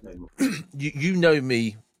 But look, you know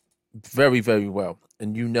me very, very well,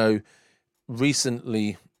 and you know,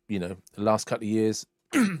 recently, you know, the last couple of years,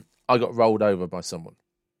 I got rolled over by someone,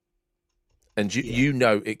 and you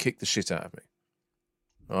know it kicked the shit out of me,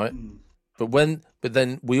 right? But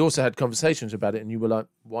then we also had conversations about it, and you were like,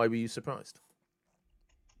 "Why were you surprised?"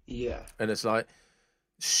 Yeah, and it's like,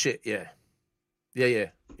 shit, yeah,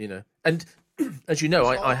 you know, and as you know,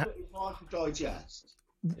 it's hard to digest.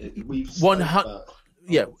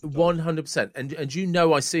 100%. And you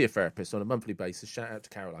know, I see a therapist on a monthly basis. Shout out to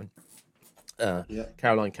Caroline,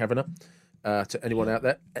 Caroline Kavanagh. To anyone out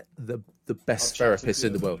there, the best therapist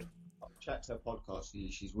in the world. I've checked her podcast.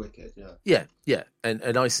 She's wicked. Yeah.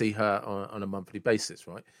 And I see her on a monthly basis,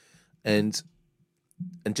 right? And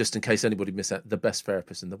just in case anybody missed out, the best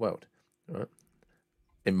therapist in the world, right?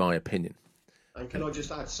 In my opinion. And can I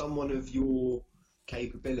just add, someone of your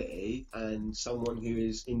capability and someone who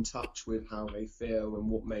is in touch with how they feel and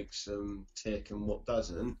what makes them tick and what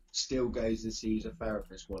doesn't, still goes and sees a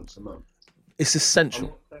therapist once a month. It's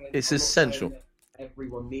essential. It's essential.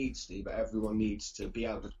 Everyone needs to, but everyone needs to be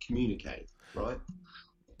able to communicate, right?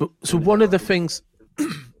 But so one of the things,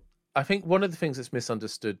 I think one of the things that's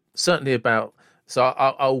misunderstood, certainly about, so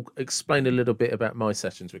I'll explain a little bit about my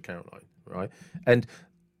sessions with Caroline, right? And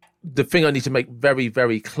the thing I need to make very,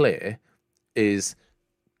 very clear is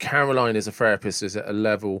Caroline as a therapist is at a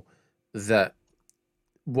level that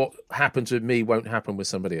what happens with me won't happen with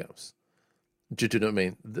somebody else. Do you know what I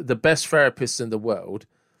mean? The best therapists in the world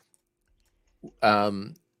are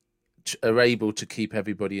able to keep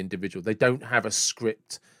everybody individual. They don't have a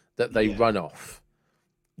script that they run off.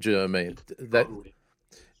 Do you know what I mean?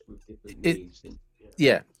 With different It, needs.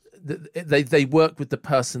 yeah, they work with the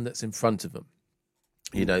person that's in front of them.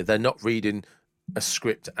 You know, they're not reading a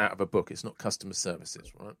script out of a book. It's not customer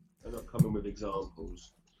services, right? They're not coming with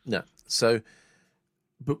examples. No. So,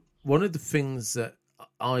 but one of the things that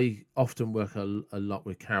I often work a lot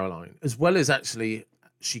with Caroline, as well as actually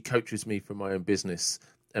she coaches me for my own business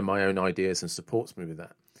and my own ideas and supports me with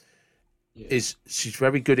that, is she's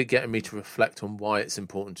very good at getting me to reflect on why it's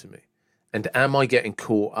important to me. And am I getting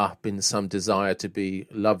caught up in some desire to be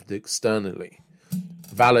loved externally,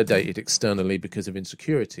 validated externally because of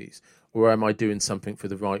insecurities? Or am I doing something for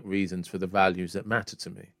the right reasons, for the values that matter to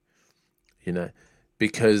me? You know,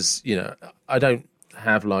 because, you know, I don't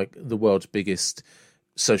have like the world's biggest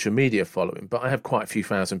social media following, but I have quite a few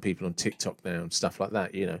thousand people on TikTok now and stuff like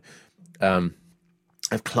that, you know. I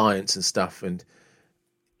have clients and stuff, and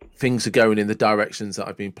things are going in the directions that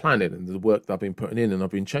I've been planning and the work that I've been putting in and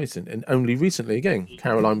I've been chasing. And only recently, again,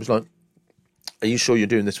 Caroline was like, are you sure you're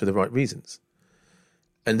doing this for the right reasons?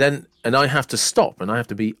 And I have to stop and I have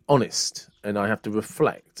to be honest and I have to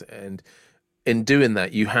reflect. And in doing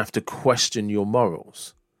that, you have to question your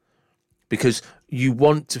morals, because you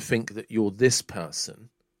want to think that you're this person,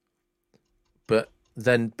 but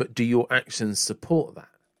do your actions support that?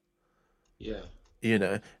 Yeah. You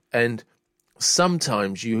know, and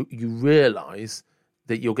sometimes you realize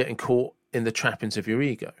that you're getting caught in the trappings of your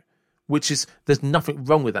ego, which is, there's nothing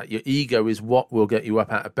wrong with that. Your ego is what will get you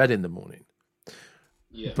up out of bed in the morning.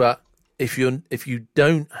 Yeah. But if you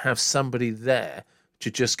don't have somebody there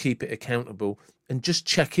to just keep it accountable and just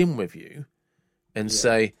check in with you and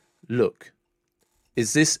say, look, are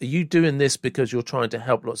you doing this because you're trying to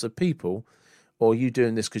help lots of people, or are you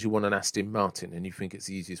doing this because you want an Aston Martin and you think it's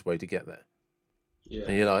the easiest way to get there? Yeah.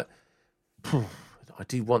 And you're like, I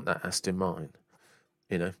do want that Aston Martin,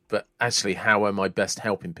 you know, but actually, how am I best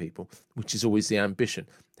helping people? Which is always the ambition.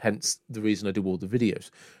 Hence the reason I do all the videos.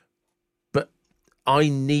 But I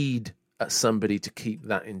need somebody to keep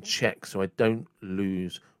that in check so I don't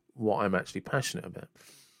lose what I'm actually passionate about.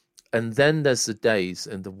 And then there's the days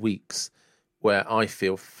and the weeks where I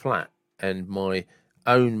feel flat and my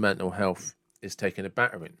own mental health is taking a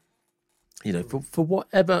battering. You know, for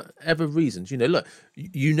whatever reasons, you know, look,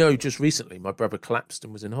 you know, just recently my brother collapsed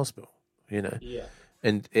and was in hospital, you know,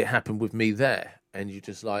 and it happened with me there. And you're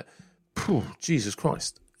just like, Jesus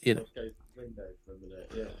Christ, you know. Let's go to the window for a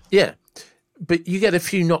minute. Yeah. But you get a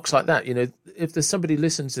few knocks like that. You know, if there's somebody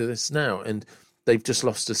listening to this now and they've just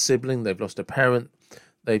lost a sibling, they've lost a parent,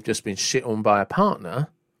 they've just been shit on by a partner,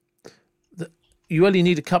 you only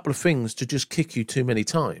need a couple of things to just kick you too many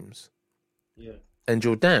times. Yeah. And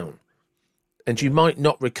you're down. And you might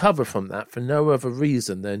not recover from that for no other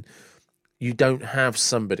reason than you don't have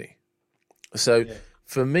somebody. So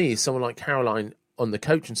for me, someone like Caroline on the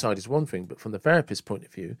coaching side is one thing, but from the therapist point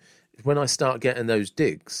of view, when I start getting those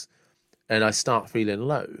digs and I start feeling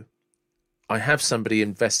low, I have somebody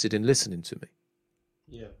invested in listening to me.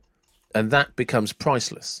 Yeah. And that becomes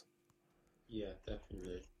priceless. Yeah,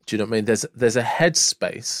 definitely. Do you know what I mean? There's a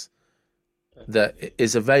headspace that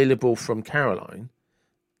is available from Caroline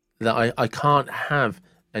that I can't have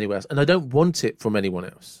anywhere else. And I don't want it from anyone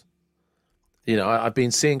else. You know, I've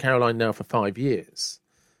been seeing Caroline now for 5 years.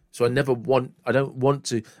 So I don't want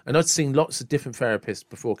to. And I'd seen lots of different therapists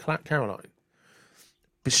before Caroline.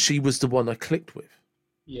 But she was the one I clicked with.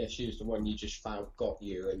 Yeah, she was the one you just found got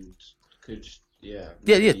you and could,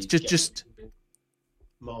 just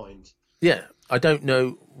mind. Yeah, I don't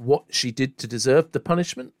know what she did to deserve the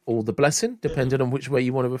punishment or the blessing, depending on which way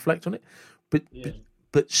you want to reflect on it.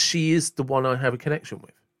 But she is the one I have a connection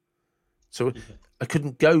with. So I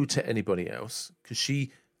couldn't go to anybody else because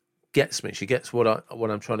she gets me. She gets what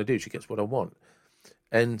I'm trying to do. She gets what I want.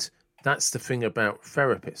 And that's the thing about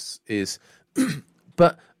therapists is,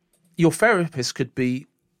 but your therapist could be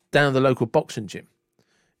down the local boxing gym.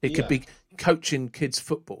 It could be coaching kids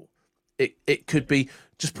football. It could be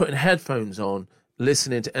just putting headphones on,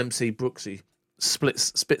 listening to MC Brooksy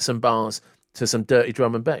spit some bars to some dirty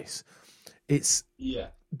drum and bass. It's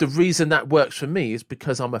the reason that works for me is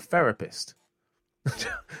because I'm a therapist.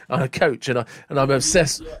 I'm a coach and I'm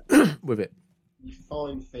obsessed with it. You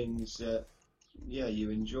find things that you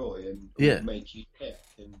enjoy and make you tick.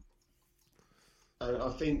 And I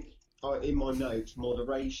think in my notes,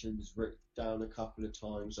 moderation's written down a couple of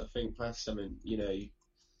times. I think that's something, you know,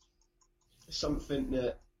 something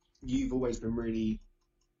that you've always been really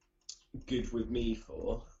good with me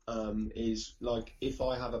for, is like if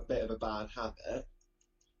I have a bit of a bad habit,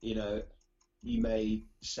 you know, you may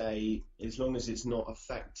say as long as it's not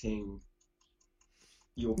affecting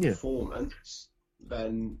your performance,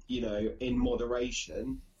 then, you know, in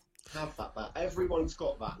moderation, have that. Everyone's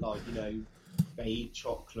got that, like, you know, they eat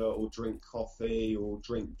chocolate or drink coffee or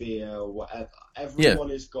drink beer or whatever. Everyone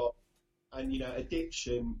has got, and, you know,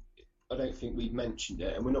 addiction, I don't think we've mentioned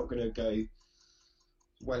it, and we're not going to go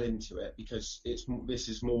well into it because this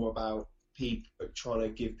is more about people trying to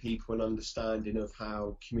give people an understanding of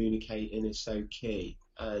how communicating is so key,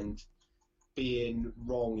 and being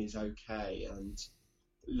wrong is okay, and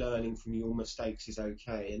learning from your mistakes is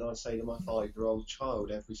okay. And I say to my 5-year-old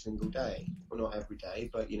child every single day, well, not every day,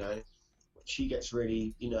 but, you know, she gets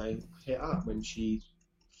really, you know, hit up when she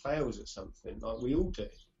fails at something, like we all do.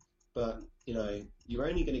 But, you know, you're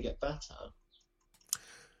only going to get better.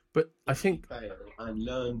 But I think fail and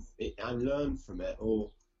learn from it,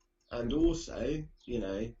 and also, you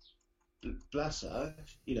know, bless her,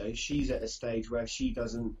 you know, she's at a stage where she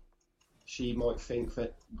might think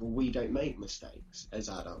that we don't make mistakes as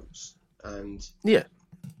adults, and you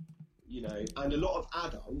know, and a lot of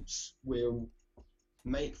adults will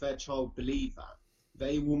make their child believe that.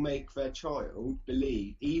 They will make their child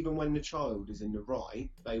believe, even when the child is in the right,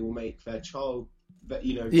 they will make their child,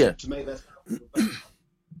 you know, to make their child feel better.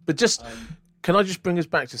 But just, can I just bring us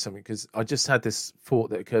back to something? Because I just had this thought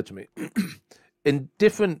that occurred to me. In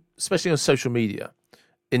different, especially on social media,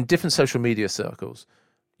 in different social media circles,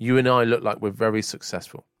 you and I look like we're very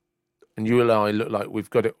successful. And you and I look like we've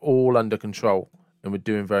got it all under control and we're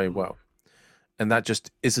doing very well. And that just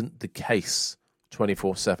isn't the case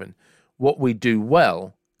 24/7. What we do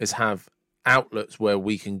well is have outlets where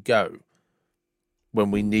we can go when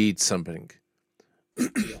we need something.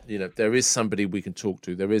 You know, there is somebody we can talk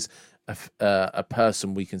to. There is a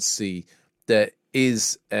person we can see. There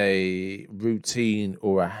is a routine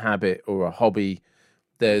or a habit or a hobby.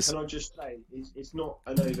 Can I just say, it's not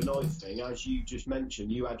an overnight thing. As you just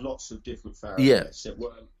mentioned, you had lots of different therapists that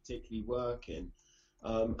weren't particularly working.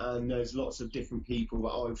 And there's lots of different people that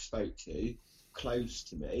I've spoke to close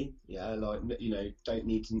to me. Yeah, like, you know, don't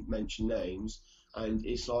need to mention names. And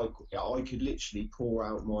it's like I could literally pour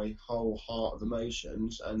out my whole heart of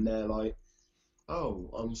emotions, and they're like, "Oh,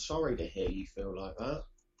 I'm sorry to hear you feel like that."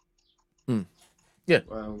 Yeah.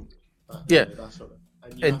 Well, yeah. That's not,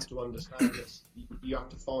 and you have to understand this. You have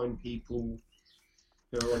to find people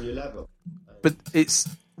who are on your level. But it's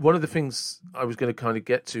one of the things I was going to kind of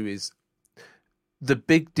get to is the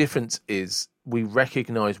big difference is we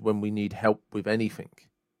recognise when we need help with anything,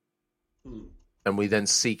 and we then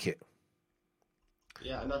seek it.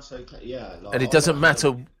 Yeah, and that's okay. Yeah, like, and it doesn't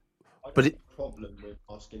matter. But it's a problem with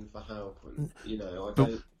asking for help, and, you know, I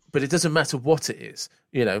don't. But it doesn't matter what it is.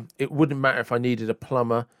 You know, it wouldn't matter if I needed a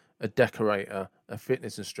plumber, a decorator, a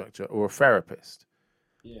fitness instructor, or a therapist.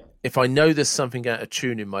 Yeah. If I know there's something out of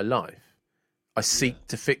tune in my life, I seek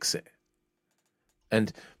to fix it.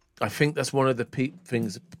 And I think that's one of the big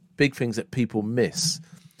things that people miss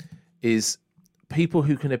is people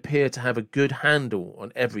who can appear to have a good handle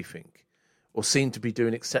on everything or seem to be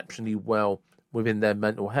doing exceptionally well within their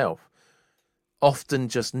mental health often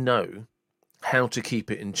just know how to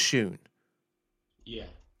keep it in tune. Yeah,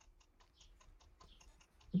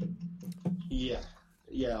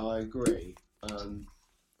 I agree.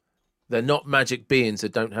 They're not magic beings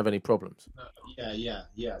that don't have any problems. Yeah,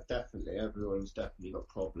 definitely. Everyone's definitely got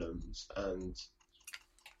problems, and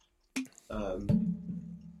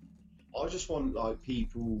I just want, like,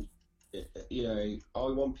 people, you know,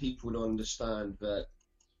 I want people to understand that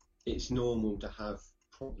it's normal to have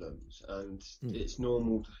problems, and it's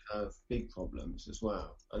normal to have big problems as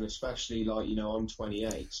well. And especially, like, you know, I'm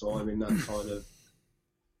 28, so I'm in that kind of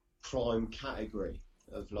prime category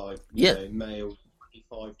of, like, you know, male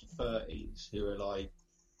 25 to 30s who are like,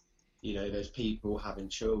 you know, there's people having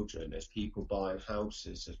children, there's people buying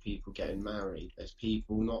houses, there's people getting married, there's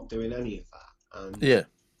people not doing any of that. And you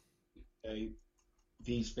know,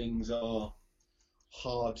 these things are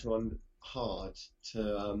hard to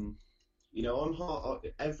you know,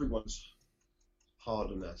 everyone's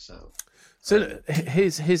hard on themselves. So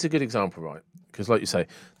here's a good example, right? Because, like you say,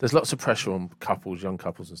 there's lots of pressure on couples, young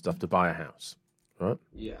couples and stuff, to buy a house, right?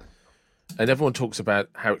 Yeah. And everyone talks about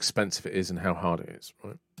how expensive it is and how hard it is,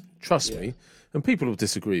 right? Trust me, and people will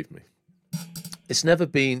disagree with me. It's never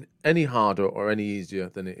been any harder or any easier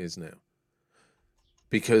than it is now.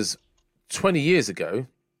 Because 20 years ago,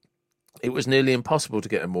 it was nearly impossible to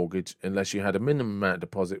get a mortgage unless you had a minimum amount of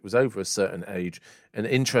deposit, was over a certain age, and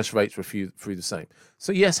interest rates were through the same.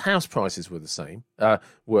 So yes, house prices were the same,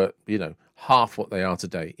 were, you know, half what they are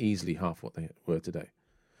today, easily half what they were today.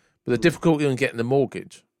 But the difficulty in getting the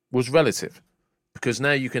mortgage was relative, because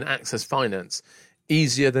now you can access finance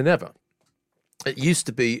easier than ever. It used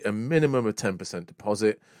to be a minimum of 10%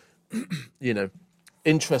 deposit. You know,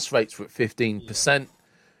 interest rates were at 15%.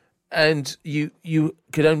 and you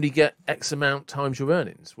could only get X amount times your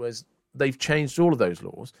earnings, whereas they've changed all of those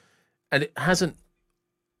laws, and it hasn't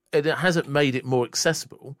made it more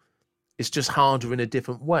accessible. It's just harder in a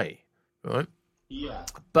different way, right? Yeah.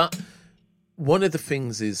 But one of the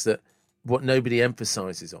things is that what nobody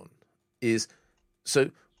emphasizes on is,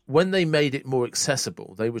 so when they made it more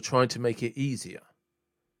accessible, they were trying to make it easier.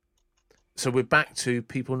 So we're back to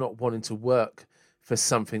people not wanting to work for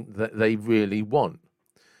something that they really want.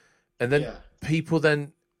 And then people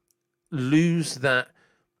then lose that.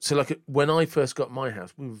 So like when I first got my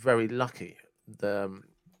house, we were very lucky.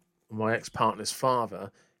 My ex-partner's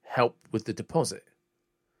father helped with the deposit.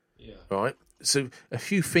 Yeah. Right? So a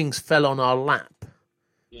few things fell on our lap.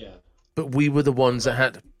 Yeah. But we were the ones that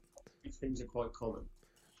had... These things are quite common.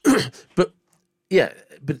 But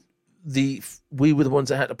we were the ones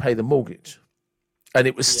that had to pay the mortgage. And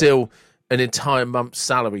it was still an entire month's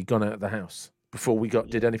salary gone out of the house before we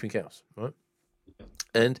did anything else, right?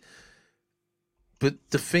 Yeah. But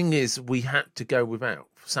the thing is, we had to go without.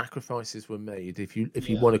 Sacrifices were made, if you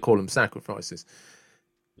want to call them sacrifices.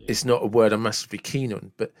 Yeah. It's not a word I'm massively keen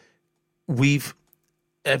on, but we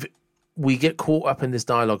get caught up in this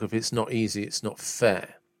dialogue of it's not easy, it's not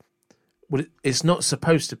fair. Well, it's not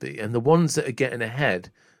supposed to be. And the ones that are getting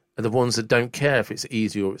ahead are the ones that don't care if it's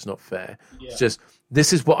easy or it's not fair. Yeah. It's just,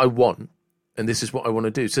 this is what I want, and this is what I want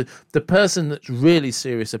to do. So the person that's really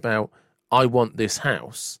serious about, I want this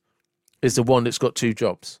house, is the one that's got 2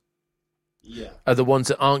 jobs. Yeah. Are the ones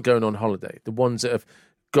that aren't going on holiday, the ones that have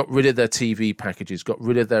got rid of their TV packages, got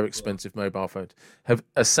rid of their expensive mobile phones,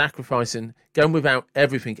 are sacrificing, going without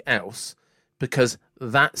everything else because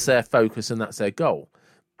that's their focus and that's their goal.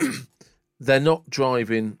 They're not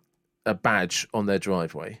driving a badge on their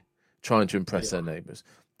driveway, trying to impress their neighbours.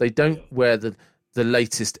 They don't wear the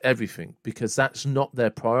latest everything because that's not their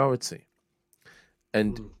priority.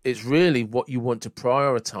 And it's really what you want to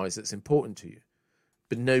prioritise that's important to you.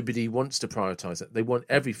 But nobody wants to prioritise it. They want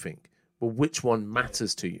everything. Well, which one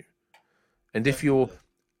matters to you? And if you're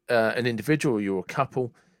an individual, or you're a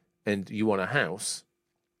couple, and you want a house,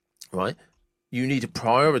 right, you need to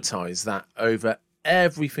prioritise that over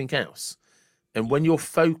everything else. And when your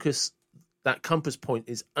focus, that compass point,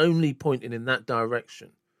 is only pointing in that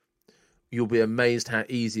direction, you'll be amazed how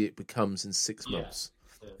easy it becomes in 6 months.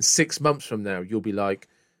 Yeah. 6 months from now, you'll be like,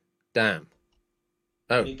 damn.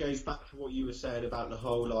 Oh. And it goes back to what you were saying about the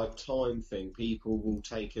whole time thing. People will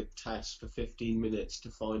take a test for 15 minutes to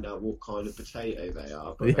find out what kind of potato they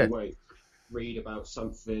are, but they won't read about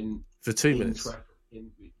something for 2 minutes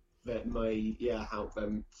that may help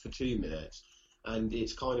them for 2 minutes. And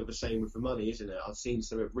it's kind of the same with the money, isn't it? I've seen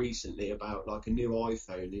something recently about a new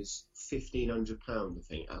iPhone is £1,500, I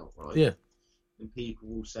think, out, right? Yeah. And people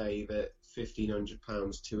will say that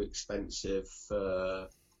 £1,500 too expensive for,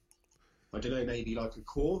 I don't know, maybe a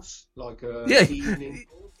course, evening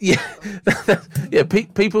course. Yeah.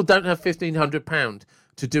 People don't have £1,500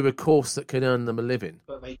 to do a course that can earn them a living.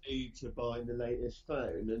 But they do to buy the latest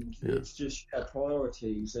phone, and it's just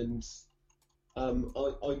priorities. And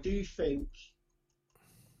I do think.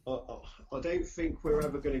 I don't think we're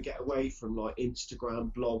ever going to get away from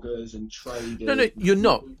Instagram bloggers and traders. No, you're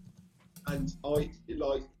not. And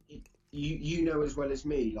you know as well as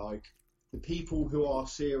me, the people who are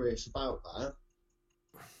serious about that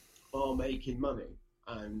are making money,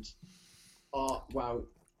 and are, well,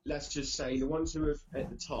 let's just say the ones who are at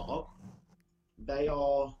the top, they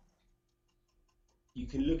are. You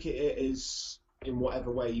can look at it as in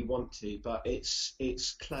whatever way you want to, but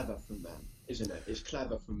it's clever from them, isn't it? It's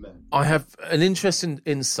clever from them. I have an interesting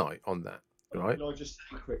insight on that, right? Can I just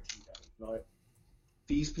say quickly,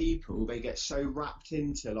 these people, they get so wrapped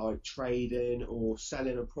into trading or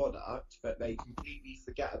selling a product that they completely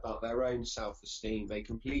forget about their own self-esteem. They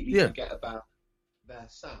completely forget about their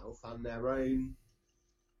self and their own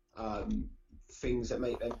things that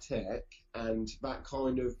make them tick, and that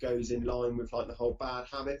kind of goes in line with the whole bad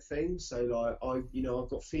habit thing. So I've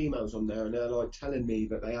got females on there and they're telling me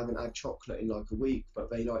that they haven't had chocolate in a week, but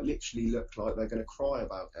they literally look like they're going to cry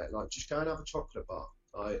about it. Just go and have a chocolate bar.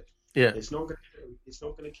 It's not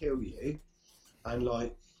going to kill you.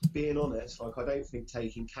 And being honest, I don't think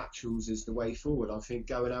taking capsules is the way forward. I think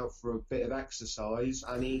going out for a bit of exercise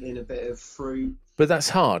and eating a bit of fruit. But that's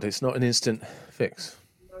hard. It's not an instant fix.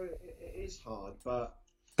 No, it is hard, but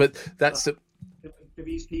that's do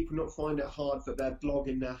these people not find it hard that they're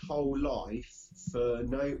blogging their whole life for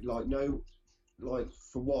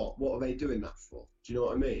for what? What are they doing that for? Do you know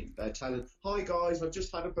what I mean? They're telling, "Hi guys, I've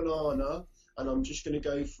just had a banana and I'm just going to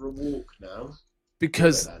go for a walk now."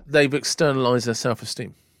 Because they've externalised their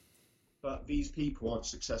self-esteem. But these people aren't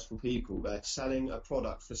successful people. They're selling a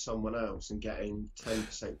product for someone else and getting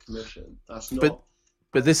 10% commission. That's not.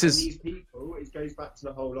 But this is these people. It goes back to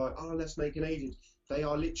the whole like, oh, let's make an agent. They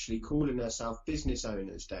are literally calling themselves business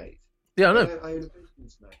owners, Dave. Yeah, I know. They don't own a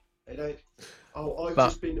business, mate. They don't. Oh, or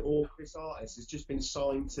this artist has just been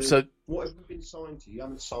signed to. So what have you been signed to? You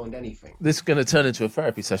haven't signed anything. This is going to turn into a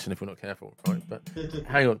therapy session if we're not careful, right? But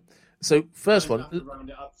hang on. So first one. I have to round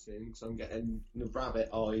it up soon because I'm getting the rabbit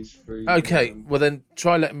eyes through. Okay, well then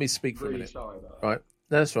try letting me speak for a minute. Sorry about that. Right,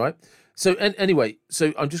 that's right. So anyway,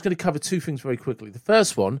 so I'm just going to cover two things very quickly. The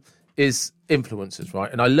first one is influencers,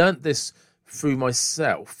 right? And I learnt this for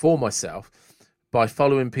myself, by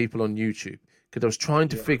following people on YouTube because I was trying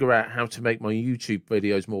to figure out how to make my YouTube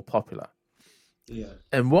videos more popular. Yeah.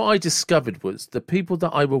 And what I discovered was the people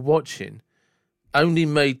that I were watching only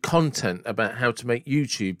made content about how to make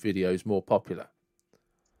YouTube videos more popular.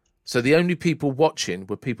 So the only people watching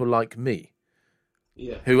were people like me,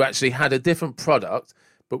 who actually had a different product,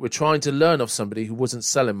 but were trying to learn off somebody who wasn't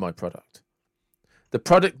selling my product. The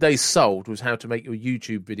product they sold was how to make your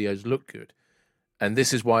YouTube videos look good. And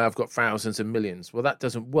this is why I've got thousands and millions. Well, that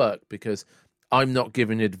doesn't work because I'm not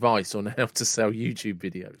giving advice on how to sell YouTube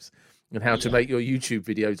videos and how to make your YouTube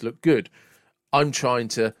videos look good. I'm trying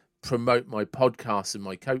to promote my podcasts and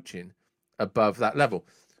my coaching above that level.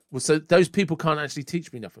 Well, so those people can't actually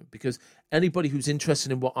teach me nothing because anybody who's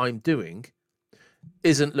interested in what I'm doing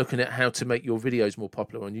isn't looking at how to make your videos more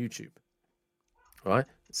popular on YouTube. Right?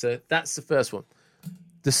 So that's the first one.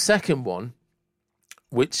 The second one,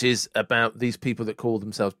 which is about these people that call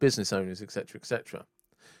themselves business owners, etc., etc.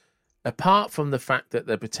 Apart from the fact that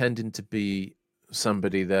they're pretending to be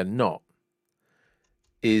somebody they're not,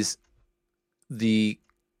 is the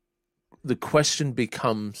question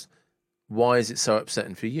becomes, why is it so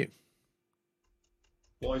upsetting for you?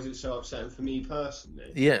 Why is it so upsetting for me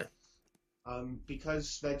personally? Yeah.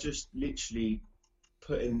 Because they're just literally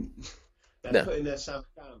putting themselves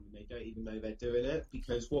down and they don't even know they're doing it,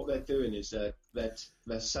 because what they're doing is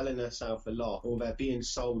they're selling themselves a lie, or they're being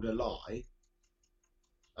sold a lie.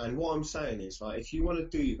 And what I'm saying is, like, if you want to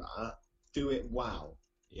do that, do it well.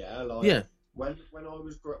 Yeah, like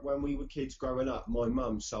when we were kids growing up, my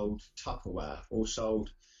mum sold Tupperware or sold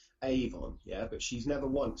Avon, but she's never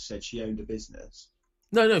once said she owned a business.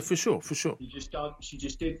 No, for sure. She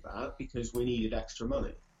just did that because we needed extra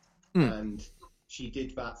money, and she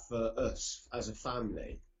did that for us as a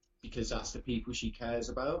family because that's the people she cares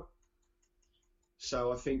about.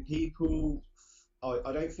 So I think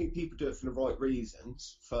I don't think people do it for the right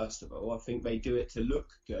reasons. First of all, I think they do it to look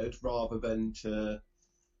good rather than to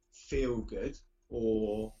feel good,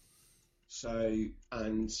 or so.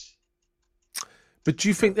 And but do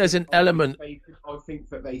you think there's an element? I think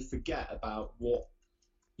that they forget about what,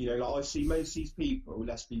 like I see most of these people,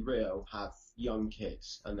 let's be real, have young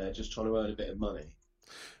kids and they're just trying to earn a bit of money.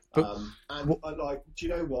 But, do you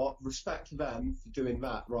know what? Respect to them for doing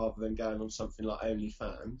that rather than going on something like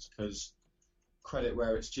OnlyFans, because credit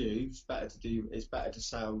where it's due. It's better to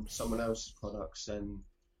sell someone else's products than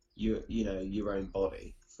your own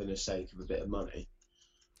body for the sake of a bit of money.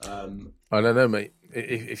 I don't know, mate.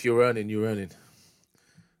 If you're earning, you're earning.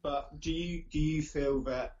 But do you feel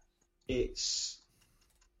that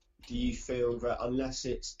unless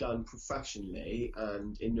it's done professionally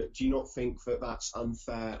do you not think that that's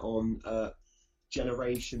unfair on a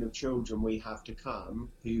generation of children we have to come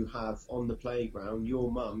who have on the playground,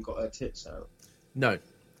 your mum got her tits out? No,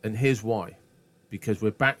 and here's why. Because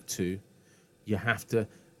we're back to, you have to,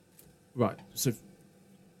 right, so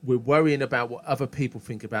we're worrying about what other people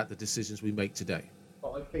think about the decisions we make today.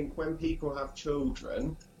 But I think when people have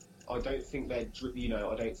children, I don't think I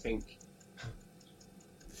don't think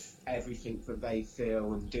everything that they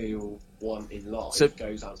feel and do or want in life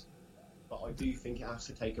goes as. But I do think it has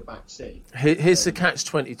to take a back seat. Here's the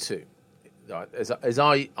catch-22. Right, as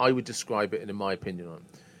I would describe it, and in my opinion on it.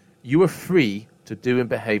 You are free to do and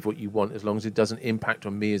behave what you want as long as it doesn't impact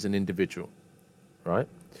on me as an individual, right?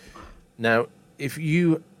 Now, if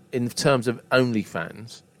you, in terms of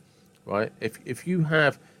OnlyFans, right, if you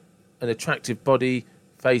have an attractive body,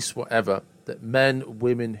 face, whatever, that men,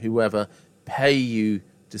 women, whoever, pay you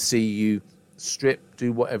to see you strip,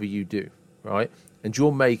 do whatever you do, right, and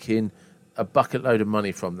you're making a bucket load of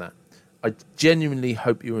money from that, I genuinely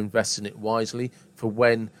hope you're investing it wisely for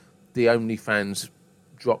when the OnlyFans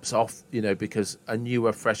drops off, because a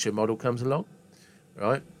newer, fresher model comes along,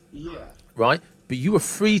 right? Yeah. Right? But you are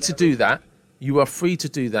free to do that. You are free to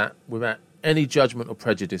do that without any judgment or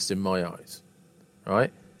prejudice in my eyes,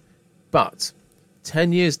 right? But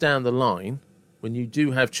 10 years down the line, when you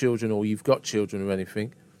do have children or you've got children or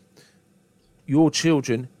anything, your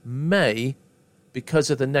children may, because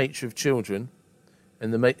of the nature of children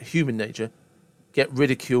and the human nature, get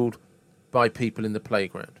ridiculed by people in the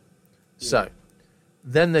playground. Yeah. So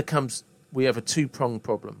then we have a two-pronged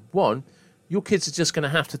problem. One, your kids are just going to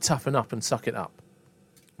have to toughen up and suck it up,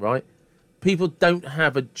 right? People don't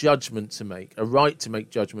have a judgment to make, a right to make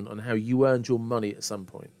judgment on how you earned your money at some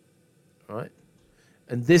point, right?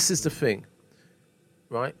 And this is the thing,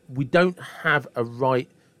 right? We don't have a right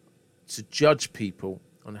to judge people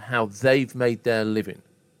on how they've made their living.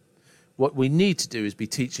 What we need to do is be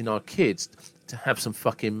teaching our kids to have some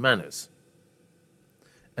fucking manners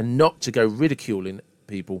and not to go ridiculing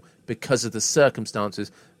people because of the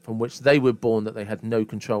circumstances from which they were born that they had no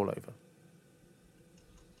control over.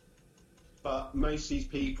 But most of these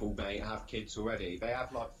people, mate, have kids already. They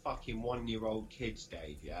have like fucking 1-year-old kids,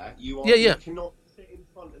 Dave, yeah? You cannot sit in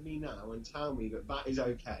front of me now and tell me that is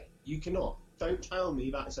okay. You cannot. Don't tell me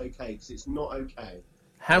that's okay, because it's not okay.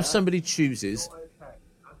 How somebody chooses... It's not okay.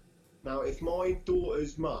 Now, if my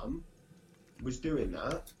daughter's mum was doing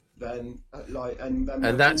that, then,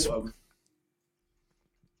 that's... daughter...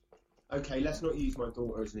 Okay, let's not use my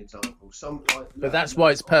daughter as an example. But that's why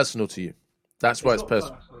it's personal to you. That's why it's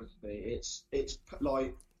personal.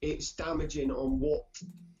 It's damaging on what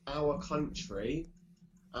our country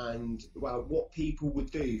and what people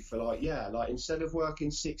would do for instead of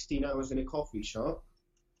working 16 hours in a coffee shop,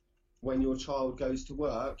 when your child goes to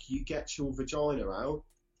work, you get your vagina out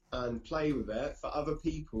and play with it for other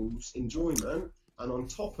people's enjoyment, and on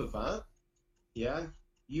top of that, yeah,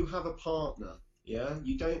 you have a partner, yeah,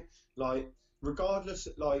 you don't regardless,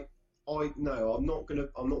 I'm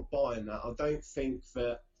not buying that. I don't think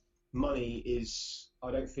that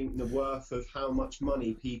I don't think the worth of how much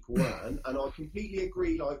money people earn, and I completely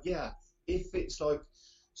agree, if it's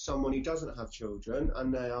someone who doesn't have children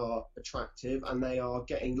and they are attractive and they are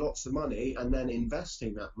getting lots of money and then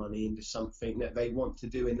investing that money into something that they want to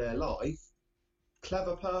do in their life,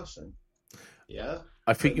 clever person, yeah?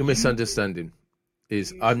 I think you're misunderstanding.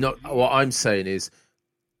 What I'm saying is,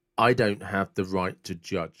 I don't have the right to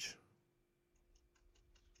judge.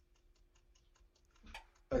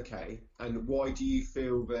 Okay, and why do you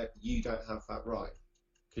feel that you don't have that right?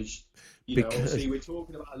 Because obviously we're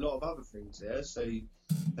talking about a lot of other things here, so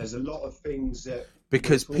there's a lot of things that...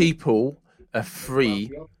 Because people are free,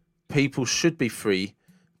 people should be free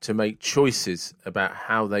to make choices about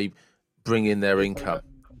how they bring in their income.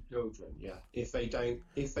 Children, yeah. If they don't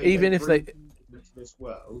into this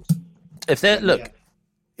world... If they're... Look,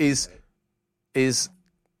 is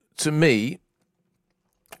to me,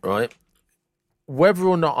 right... Whether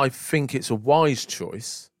or not I think it's a wise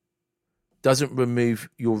choice doesn't remove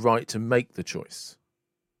your right to make the choice.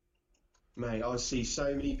 Mate, I see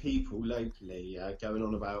so many people locally going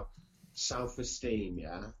on about self-esteem,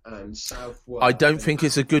 and self-worth. I don't think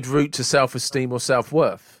it's a good route to self-esteem or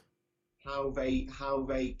self-worth. How they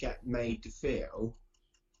get made to feel,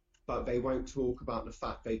 but they won't talk about the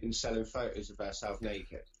fact they've been selling photos of themselves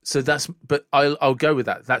naked. So but I'll go with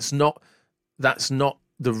that. That's not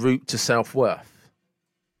the route to self-worth.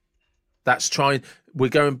 We're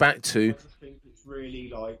going back to... I just think it's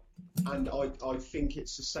really and I think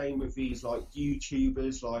it's the same with these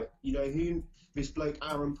YouTubers, this bloke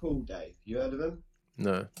Aaron Paul, Dave, you heard of him?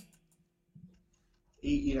 No.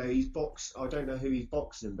 He's boxed, I don't know who he's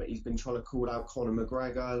boxing, but he's been trying to call out Conor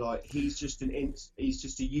McGregor, he's just a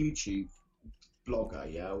YouTube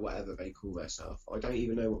blogger, yeah, whatever they call themselves. I don't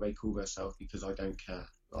even know what they call themselves because I don't care.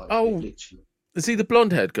 Literally. Is he the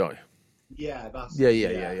blonde-haired guy? Yeah, that's...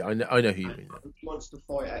 Yeah. I know who you mean. He wants to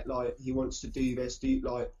fight it, he wants to do this,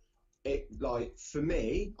 for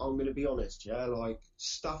me, I'm going to be honest, yeah,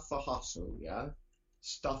 stuff the hustle, yeah,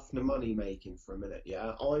 stuff the money making for a minute,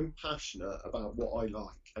 yeah. I'm passionate about what I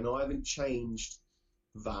like, and I haven't changed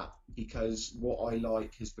that because what I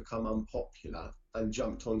like has become unpopular and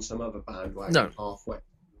jumped on some other bandwagon halfway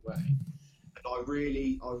away. And I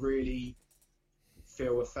really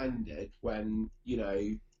feel offended when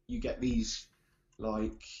you get these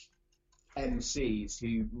MCs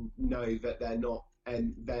who know that they're not,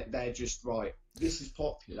 and they're just this is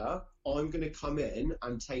popular, I'm going to come in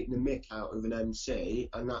and take the mick out of an MC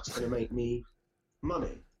and that's going to make me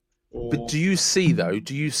money. But do you see how I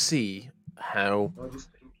just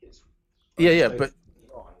think it's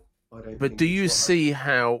but do you see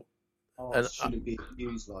how art shouldn't be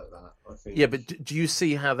used like that, I think. Yeah, but do you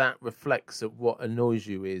see how that reflects that what annoys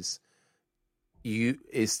you is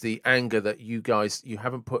the anger that you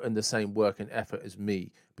haven't put in the same work and effort as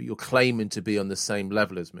me, but you're claiming to be on the same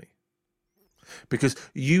level as me. Because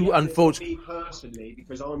you, Yeah, unfortunately, me personally,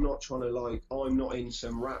 because I'm not trying to I'm not in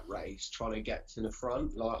some rat race trying to get to the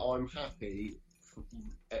front. Like, I'm happy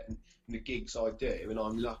at the gigs I do, and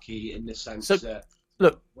I'm lucky in the sense so that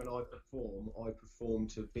look, when I perform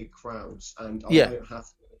to big crowds, and I yeah, don't have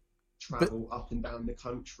to but travel up and down the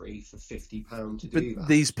country for £50 to do that.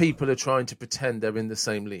 these people are trying to pretend they're in the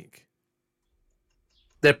same league.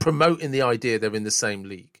 They're promoting the idea they're in the same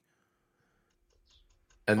league,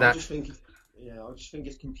 and I just think, I just think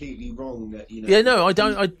it's completely wrong that yeah, no,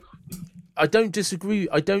 I don't disagree.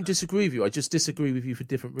 I don't disagree with you. I just disagree with you for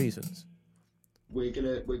different reasons. we're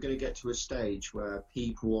gonna get to a stage where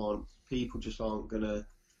people just aren't gonna,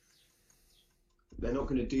 they're not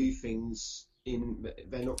gonna do things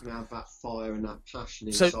they're not gonna have that fire and that passion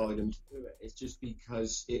inside them to do it. It's just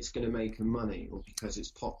because it's gonna make them money or because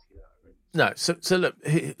it's popular. No, so look,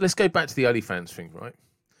 let's go back to the OnlyFans thing, right?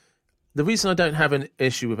 The reason I don't have an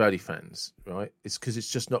issue with OnlyFans, right, is because it's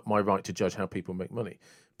just not my right to judge how people make money.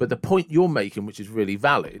 But the point you're making, which is really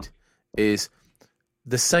valid, is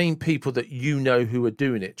the same people that you know who are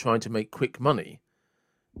doing it, trying to make quick money,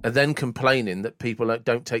 are then complaining that people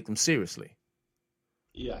don't take them seriously.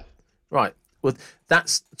 Yeah. Right. Well,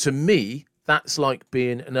 that's, to me, that's like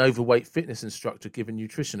being an overweight fitness instructor giving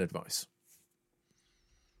nutrition advice.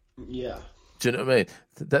 Yeah. Do you know what I mean?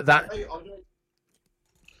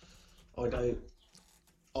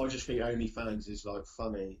 I just think OnlyFans is like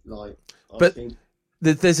funny. Like, but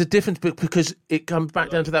there's a difference, because it comes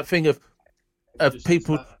back down to that thing of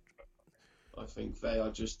people. I think they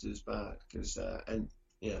are just as bad because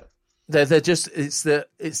they're just it's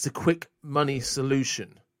the quick money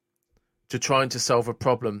solution to trying to solve a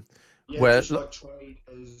problem. Yeah, where just like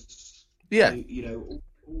traders. Yeah,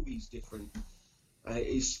 all these different.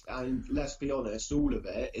 And let's be honest, all of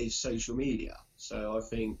it is social media. So I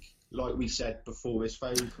think, like we said before this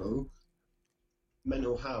phone call,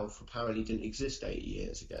 mental health apparently didn't exist 80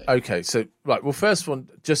 years ago. Okay, so right. Well, first one,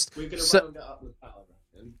 just we're going to round it up with that, I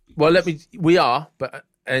reckon. Well, we are, but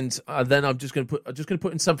then I'm just going to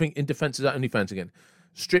put in something in defence of that OnlyFans again.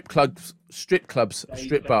 Strip clubs, strip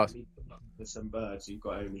bars. For some birds who've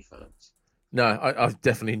got OnlyFans. No, I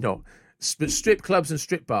definitely not. But strip clubs and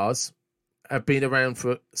strip bars have been around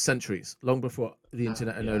for centuries, long before the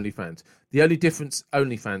internet and OnlyFans. The only difference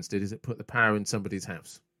OnlyFans did is it put the power in somebody's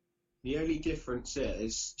house. The only difference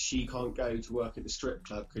is she can't go to work at the strip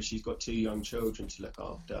club because she's got 2 young children to look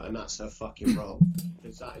after, and that's her fucking role.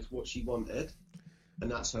 Because that is what she wanted,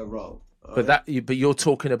 and that's her role. Right? But you're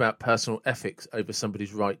talking about personal ethics over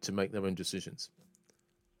somebody's right to make their own decisions.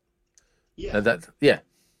 Yeah. And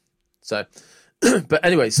So, but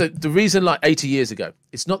anyway, so the reason, like 80 years ago,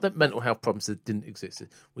 it's not that mental health problems that didn't exist.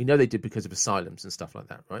 We know they did because of asylums and stuff like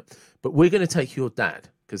that, right? But we're going to take your dad,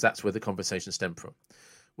 because that's where the conversation stemmed from.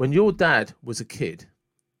 When your dad was a kid,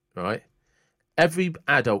 right, every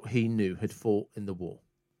adult he knew had fought in the war.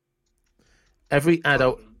 Every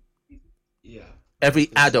adult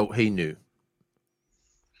he knew.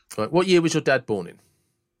 Right, what year was your dad born in?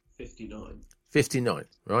 59. 59,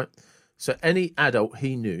 right? So any adult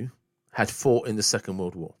he knew had fought in the Second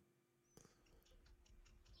World War.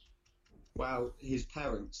 Well, his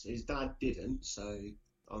dad didn't, so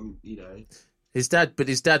His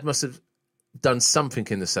dad must have done something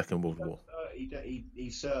in the Second World War. He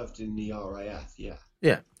served in the RAF, yeah.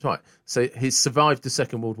 Yeah, right. So he survived the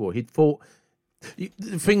Second World War. He'd fought.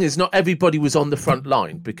 The thing is, not everybody was on the front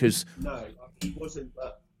line because. No, he wasn't.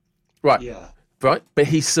 But right. Yeah. Right, but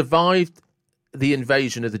he survived the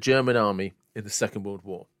invasion of the German army in the Second World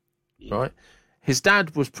War. Yeah. Right. His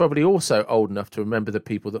dad was probably also old enough to remember the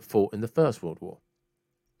people that fought in the First World War.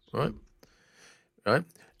 Right. Right.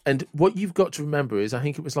 And what you've got to remember is, I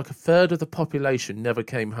think it was like a third of the population never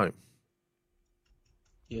came home.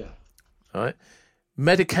 Yeah. Right.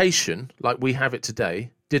 Medication, like we have it today,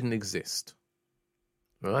 didn't exist.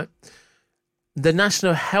 Right. The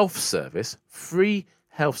National Health Service, free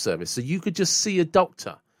health service, so you could just see a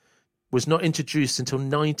doctor, was not introduced until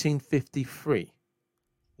 1953.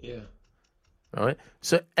 Yeah. Right.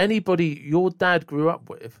 So anybody your dad grew up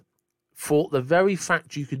with thought the very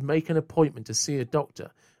fact you could make an appointment to see a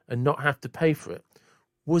doctor and not have to pay for it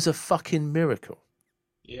was a fucking miracle.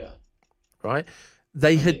 Yeah. Right?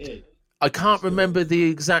 They had, I can't remember the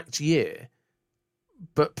exact year,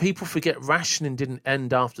 but people forget rationing didn't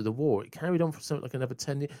end after the war. It carried on for something like another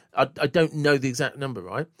 10 years. I don't know the exact number,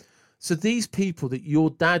 right? So these people that your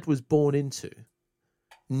dad was born into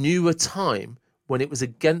knew a time when it was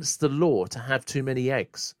against the law to have too many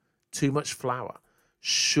eggs, too much flour,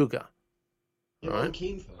 sugar. Yeah, right? I'm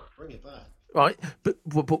keen for that. Bring it back. Right, but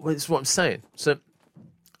that's what I'm saying. So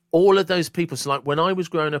all of those people, so like when I was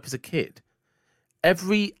growing up as a kid,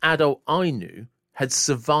 every adult I knew had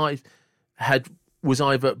survived, was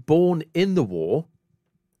either born in the war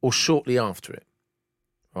or shortly after it,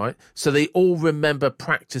 right? So they all remember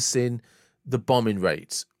practicing the bombing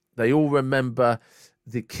raids. They all remember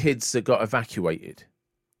the kids that got evacuated,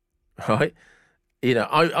 right? You know,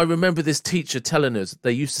 I remember this teacher telling us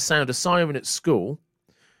they used to sound a siren at school,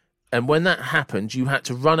 and when that happened, you had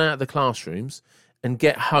to run out of the classrooms and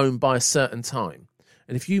get home by a certain time.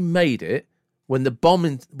 And if you made it, when the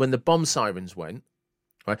bomb sirens went,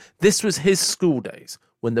 right? This was his school days.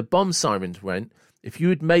 When the bomb sirens went, if you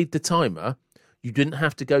had made the timer, you didn't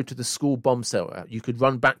have to go to the school bomb shelter. You could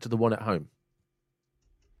run back to the one at home.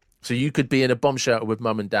 So you could be in a bomb shelter with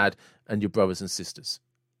mum and dad and your brothers and sisters.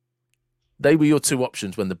 They were your two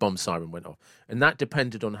options when the bomb siren went off. And that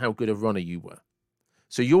depended on how good a runner you were.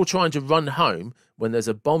 So you're trying to run home when there's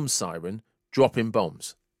a bomb siren dropping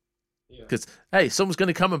bombs. Because, hey, someone's going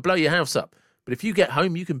to come and blow your house up. But if you get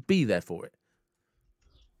home, you can be there for it.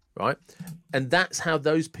 Right? And that's how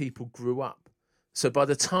those people grew up. So by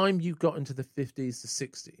the time you got into the 50s, the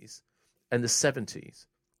 60s, and the 70s,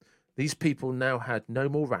 these people now had no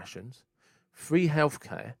more rations, free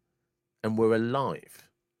healthcare, and were alive.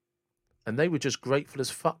 And they were just grateful as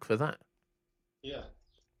fuck for that. Yeah.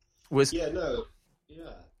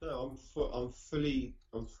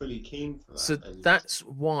 I'm fully keen for that. So that's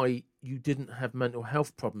why you didn't have mental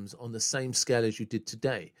health problems on the same scale as you did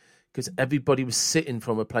today, because everybody was sitting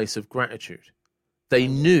from a place of gratitude. They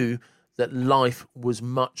knew that life was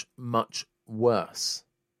much, much worse.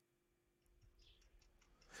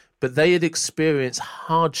 But they had experienced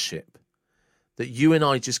hardship that you and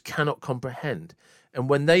I just cannot comprehend. And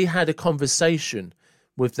when they had a conversation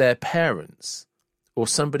with their parents or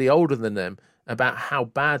somebody older than them about how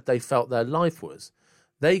bad they felt their life was,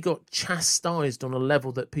 they got chastised on a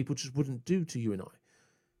level that people just wouldn't do to you and I.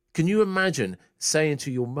 Can you imagine saying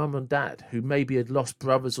to your mum and dad, who maybe had lost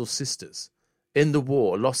brothers or sisters in the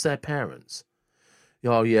war, lost their parents,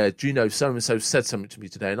 oh yeah, do you know, so-and-so said something to me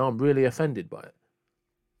today and I'm really offended by it?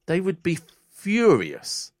 They would be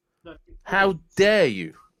furious. No, how dare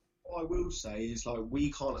you? What I will say is, like,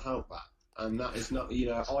 we can't help that. And that is not, you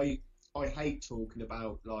know, I hate talking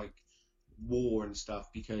about, like, war and stuff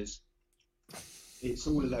because it's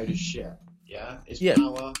all a load of shit, yeah? It's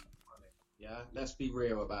power, yeah? Let's be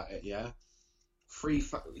real about it, yeah?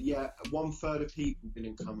 1/3 of people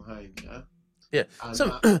didn't come home, yeah? Yeah,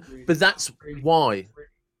 so, but that's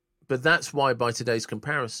why by today's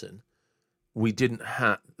comparison,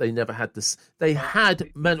 they never had this, they had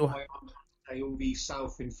mental health. All these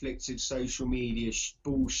self-inflicted social media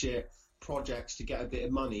bullshit projects to get a bit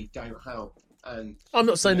of money don't help. And I'm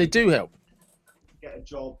not saying they do help. Get a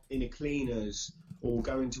job in a cleaners or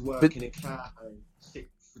going to work in a care home, stick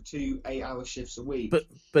for 2 8-hour shifts a week.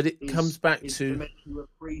 But it comes back to make you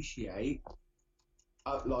appreciate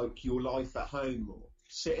like your life at home more.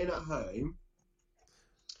 Sitting at home,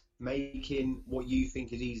 making what you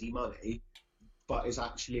think is easy money, but is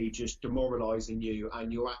actually just demoralising you,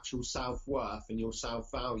 and your actual self-worth and your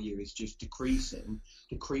self-value is just decreasing.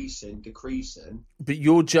 But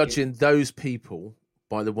you're judging those people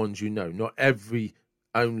by the ones you know. Not every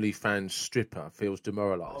OnlyFans stripper feels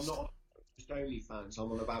demoralised. I'm not just OnlyFans.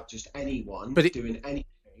 I'm on about just anyone doing anything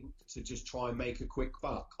to just try and make a quick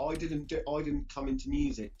buck. I didn't come into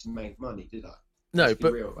music to make money, did I? No,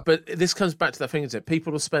 but this comes back to that thing, isn't it?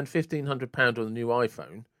 People will spend £1,500 on a new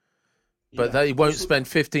iPhone, but they won't spend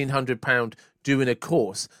 £1,500 doing a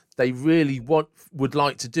course they really would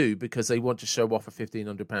like to do because they want to show off a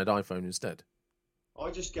 £1,500 iPhone instead. I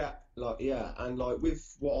just get and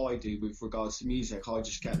with what I do with regards to music, I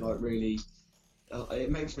just get really.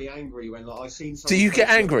 It makes me angry when I seen. Do you get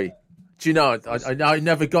angry? Do you know? I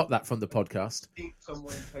never got that from the podcast. I think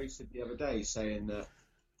someone posted the other day saying that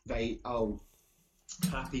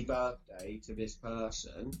happy birthday to this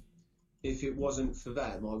person. If it wasn't for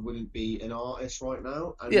them, I wouldn't be an artist right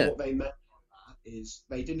now. And what they meant by that is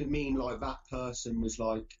they didn't mean like that person was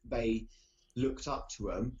like they looked up to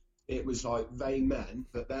them. It was like they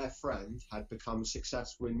meant that their friend had become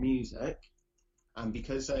successful in music, and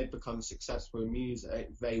because they had become successful in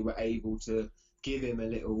music, they were able to give him a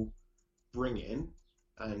little bring-in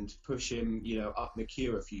and push him, up the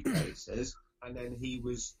queue a few places, and then he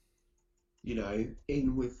was,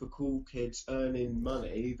 in with the cool kids earning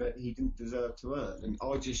money that he didn't deserve to earn. And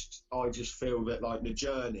I just feel that like the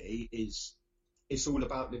journey it's all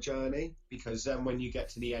about the journey, because then when you get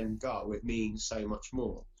to the end goal, it means so much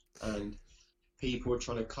more. And people are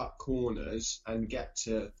trying to cut corners and get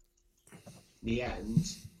to the end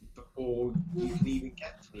before you can even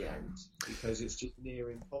get to the end, because it's just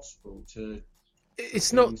near impossible to.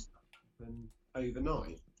 It's not.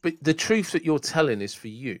 overnight. But the truth that you're telling is for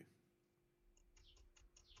you.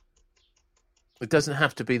 It doesn't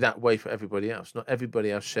have to be that way for everybody else. Not everybody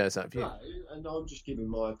else shares that view. No, and I'm just giving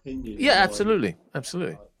my opinion. Yeah, absolutely.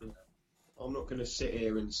 Absolutely. I'm not going to sit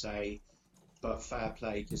here and say, but fair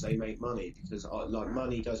play because they make money, because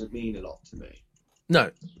money doesn't mean a lot to me. No.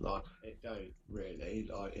 Like, it don't really.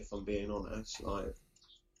 Like, if I'm being honest, like,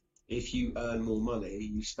 if you earn more money,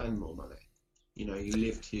 you spend more money. You know, you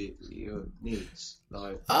live to your needs.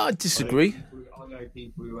 Like, I disagree. I know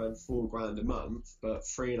people who earn $4,000 a month, but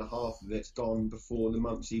 3.5 of it's gone before the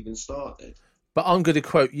month's even started. But I'm going to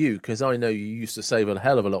quote you because I know you used to save a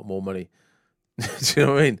hell of a lot more money. Do you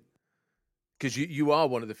know what I mean? Because you are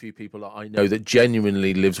one of the few people that I know that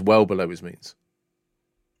genuinely lives well below his means.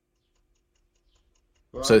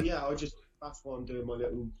 Well, so yeah, that's why I'm doing my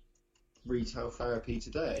little retail therapy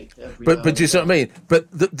today. But do you see what I mean? But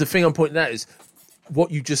the thing I'm pointing out is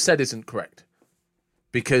what you just said isn't correct,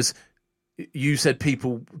 because you said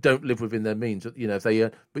people don't live within their means. You know, if they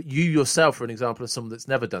but you yourself are an example of someone that's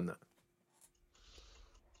never done that.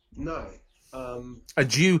 No.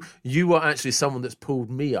 And you are actually someone that's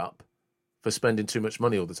pulled me up for spending too much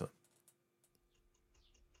money all the time.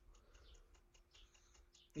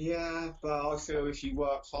 Yeah, but I feel if you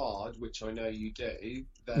work hard, which I know you do,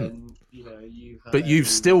 then you know you have. But you've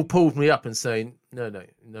still pulled me up and saying, no,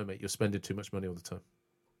 mate, you're spending too much money all the time.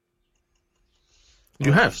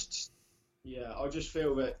 You have. Yeah, I just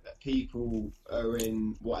feel that people are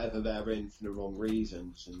in whatever they're in for the wrong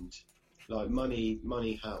reasons, and like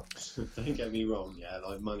money helps. Don't get me wrong, yeah,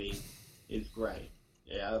 like money is great,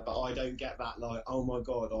 yeah, but I don't get that like, oh my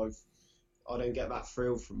god, I don't get that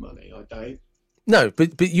thrill from money. I don't. No,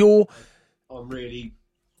 but I'm really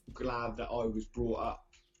glad that I was brought up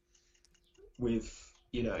with,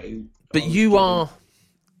 you know. But you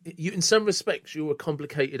in some respects, you're a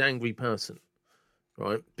complicated, angry person,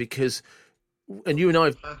 right? Because, and you and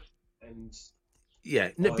I, yeah,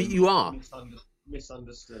 no, but you are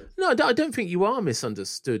misunderstood. No, I don't think you are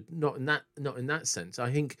misunderstood. Not in that sense.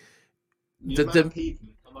 I think the people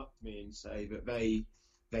come up to me and say that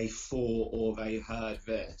they thought or they heard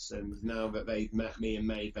this, and now that they've met me and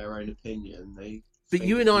made their own opinion, they. But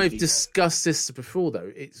you and I have discussed this before,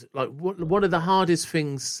 though. It's like one of the hardest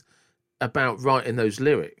things about writing those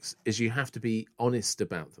lyrics is you have to be honest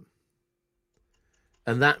about them,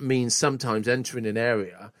 and that means sometimes entering an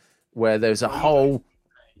area where there's a whole.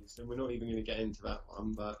 So we're not even going to get into that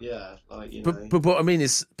one, but yeah, like you know. But what I mean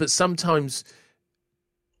is, but sometimes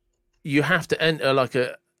you have to enter like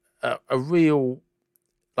a real.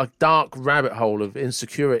 Like dark rabbit hole of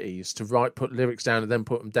insecurities to put lyrics down and then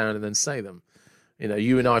put them down and then say them. You know,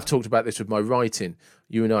 you and I have talked about this with my writing.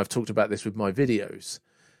 You and I have talked about this with my videos.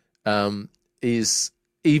 Is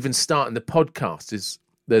even starting the podcast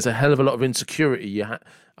there's a hell of a lot of insecurity I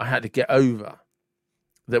had to get over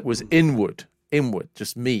that was inward,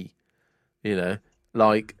 just me, you know,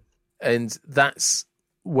 like, and that's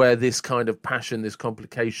where this kind of passion, this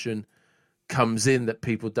complication comes in that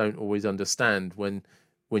people don't always understand when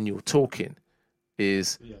you're talking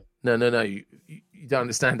is no, you don't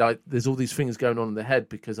understand. There's all these things going on in the head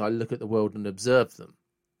because I look at the world and observe them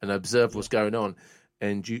and observe what's going on,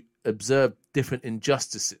 and you observe different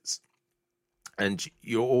injustices, and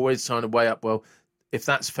you're always trying to weigh up, well, if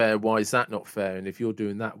that's fair, why is that not fair? And if you're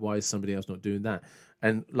doing that, why is somebody else not doing that?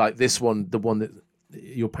 And like this one, the one that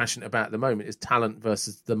you're passionate about at the moment is talent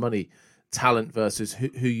versus the money, talent versus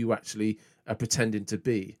who you actually are pretending to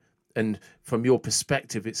be. And from your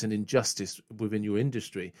perspective, it's an injustice within your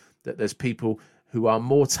industry that there's people who are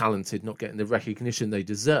more talented not getting the recognition they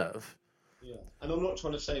deserve. Yeah, and I'm not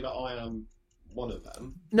trying to say that I am one of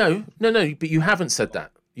them. No, but you haven't said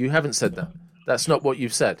that. You haven't said that. That's not what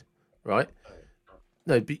you've said, right?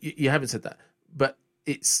 No, but you haven't said that. But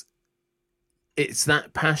it's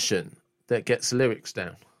that passion that gets lyrics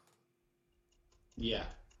down. Yeah.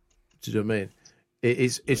 Do you know what I mean?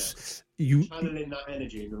 It's you channeling that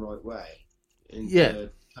energy in the right way,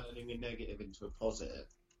 turning a negative into a positive.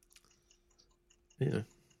 Yeah.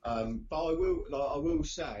 But I will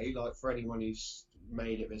say, like, for anyone who's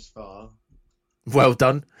made it this far, well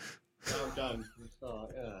done. Well done from the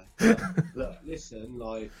start. Yeah. Look, listen,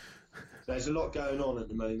 like, there's a lot going on at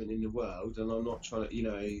the moment in the world, and I'm not trying to, you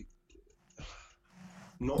know,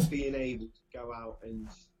 not being able to go out and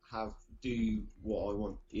do what I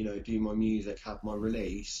want, you know, do my music, have my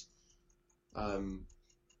release,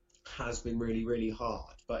 has been really, really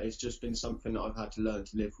hard. But it's just been something that I've had to learn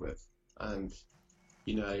to live with. And,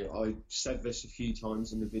 you know, I said this a few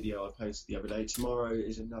times in the video I posted the other day. Tomorrow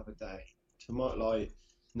is another day. Tomorrow, like,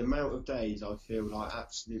 the amount of days I feel like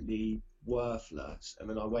absolutely worthless, and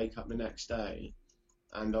then I wake up the next day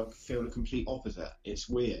and I feel the complete opposite. It's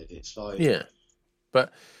weird. It's like, Yeah,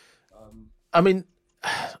 but um, I mean,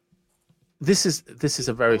 this is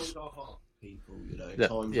a very times are hard, people. yeah,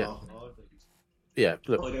 Times yeah, are hard. yeah.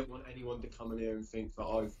 Look, I don't want anyone to come in here and think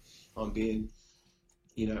that I'm being,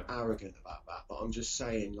 arrogant about that. But I'm just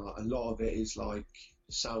saying, like, a lot of it is like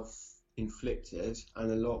self-inflicted,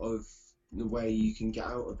 and a lot of the way you can get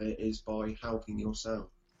out of it is by helping yourself.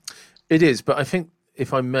 it is, but I think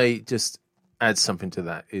if I may just add something to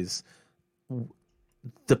that, is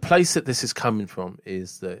the place that this is coming from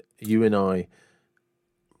is that you and I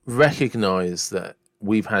recognize that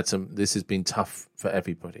we've had this has been tough for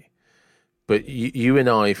everybody. But you and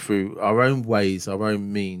I, through our own ways, our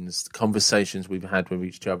own means, conversations we've had with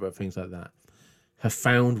each other, things like that, have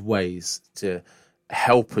found ways to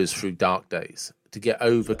help us through dark days, to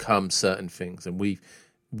overcome certain things. And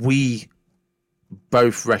we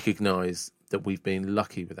both recognise that we've been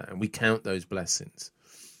lucky with that, and we count those blessings.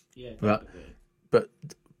 Yeah, but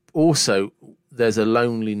also there's a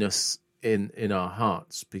loneliness in our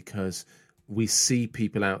hearts because we see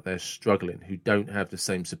people out there struggling who don't have the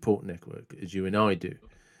same support network as you and I do.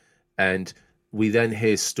 And we then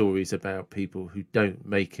hear stories about people who don't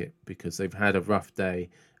make it because they've had a rough day,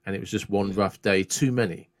 and it was just one rough day too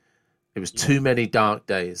many. It was too many dark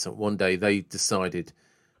days. And one day they decided,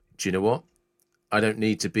 do you know what? I don't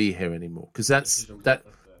need to be here anymore. Because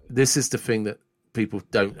this is the thing that people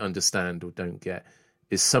don't understand or don't get,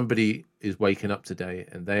 is somebody is waking up today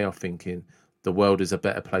and they are thinking, the world is a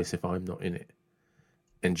better place if I'm not in it.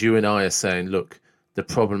 And you and I are saying, look, the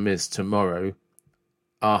problem is tomorrow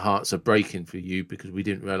our hearts are breaking for you because we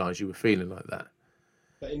didn't realise you were feeling like that.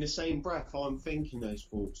 But in the same breath, I'm thinking those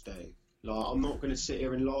thoughts, Dave. Like, I'm not going to sit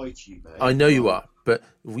here and lie to you, mate. I know you are, but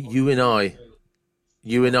you and I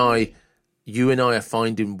are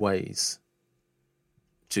finding ways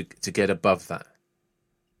to get above that.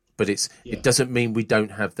 But it doesn't mean we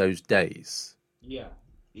don't have those days. Yeah,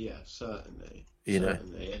 certainly.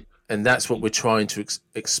 Certainly. And that's what we're trying to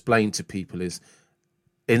explain to people is,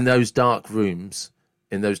 in those dark rooms,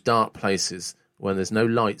 in those dark places, when there's no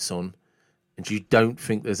lights on and you don't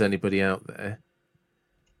think there's anybody out there,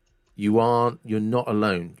 you're not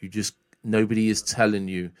alone. Nobody is telling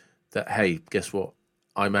you that, hey, guess what?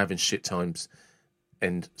 I'm having shit times,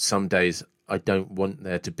 and some days I don't want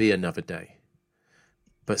there to be another day.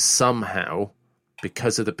 But somehow,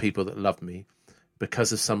 because of the people that love me,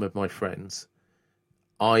 because of some of my friends,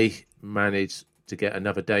 I managed to get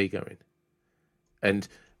another day going. And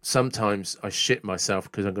sometimes I shit myself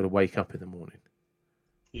because I'm going to wake up in the morning.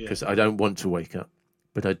 Because I don't want to wake up,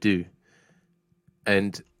 but I do.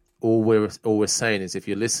 And all we're saying is, if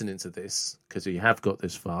you're listening to this, because you have got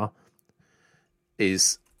this far,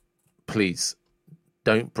 is please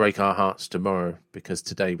don't break our hearts tomorrow because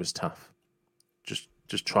today was tough.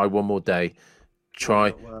 Just try one more day.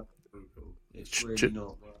 Try. It's really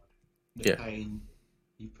not worth the pain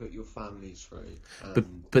you put your families through.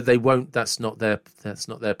 But they won't. That's not their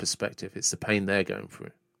perspective. It's the pain they're going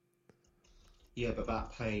through. Yeah, but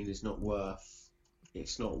that pain is not worth.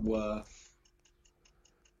 It's not worth.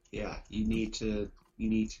 Yeah, you need to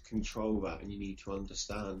control that, and you need to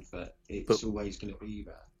understand that it's always going to be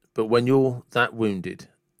there. But when you're that wounded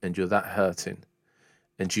and you're that hurting,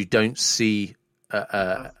 and you don't see,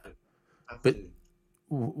 but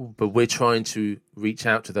we're trying to reach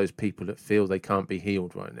out to those people that feel they can't be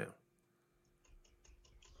healed right now.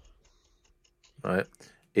 Right?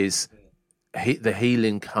 The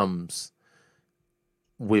healing comes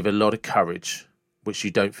with a lot of courage, which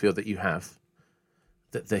you don't feel that you have.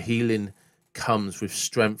 That the healing comes with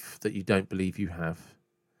strength that you don't believe you have.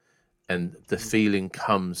 And the feeling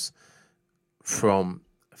comes from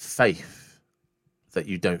faith that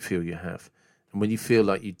you don't feel you have. And when you feel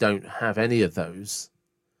like you don't have any of those,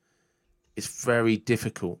 it's very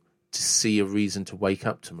difficult to see a reason to wake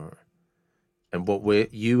up tomorrow. And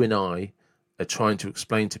what you and I are trying to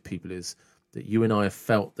explain to people is that you and I have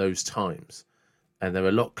felt those times, and they're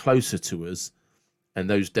a lot closer to us, and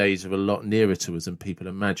those days are a lot nearer to us than people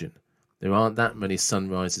imagine. There aren't that many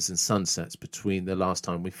sunrises and sunsets between the last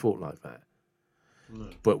time we fought like that. No.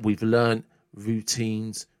 But we've learned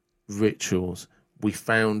routines, rituals. We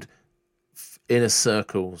found inner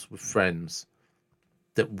circles with friends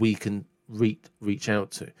that we can reach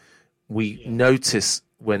out to. We notice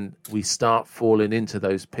when we start falling into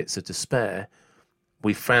those pits of despair,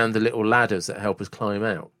 we found the little ladders that help us climb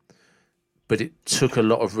out. But it took a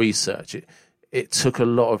lot of research. It took a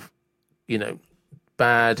lot of,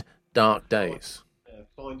 bad, dark days.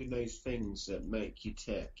 Finding those things that make you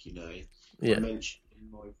tick, Yeah. I mentioned in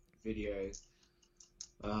my video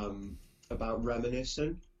about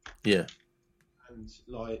reminiscing. Yeah. And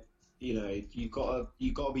like, you know, you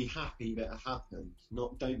gotta be happy that it happened.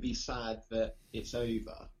 Don't be sad that it's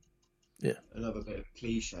over. Yeah. Another bit of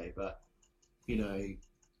cliche, but you know,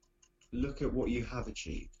 look at what you have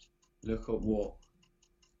achieved. Look at what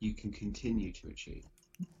you can continue to achieve.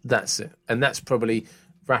 That's it. And that's probably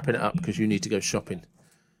wrapping it up because you need to go shopping.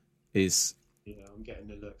 Yeah, I'm getting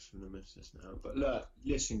the looks from the missus now. But look,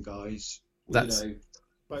 listen, guys. That's... You know,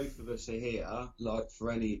 both of us are here. Like for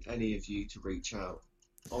any of you to reach out.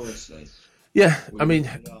 Honestly. Yeah, I mean,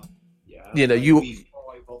 yeah, you know, we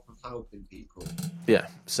thrive off of helping people. Yeah.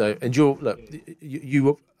 So, and you'll look,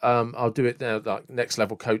 you I'll do it now. Like Next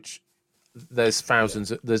Level Coach, there's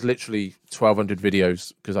thousands. There's literally 1,200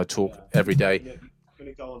 videos because I talk every day. You're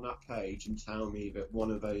going to go on that page and tell me that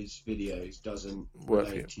one of those videos doesn't work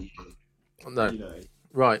relate to you. No. You know.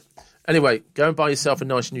 Right. Anyway, go and buy yourself a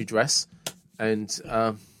nice new dress, and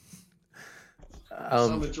summer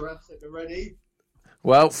dress at the ready.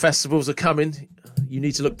 Well, festivals are coming. You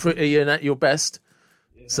need to look pretty and at your best.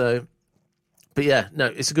 Yeah. So, but yeah, no,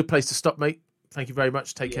 it's a good place to stop, mate. Thank you very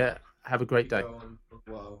much. Take care. Have a great day.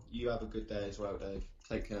 Well, you have a good day as well, Dave.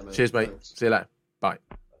 Take care, mate. Cheers, mate. Thanks. See you later. Bye.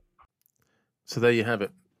 So there you have it.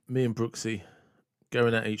 Me and Brooksy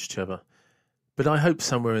going at each other. But I hope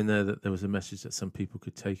somewhere in there that there was a message that some people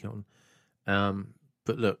could take on.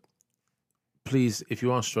 But look, please, if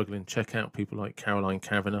you are struggling, check out people like Caroline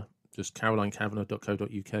Kavanagh. Just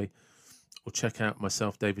carolinecavanagh.co.uk, or check out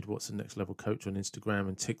myself, David Watson, Next Level Coach on Instagram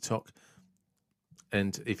and TikTok.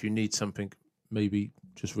 And if you need something, maybe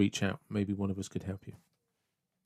just reach out. Maybe one of us could help you.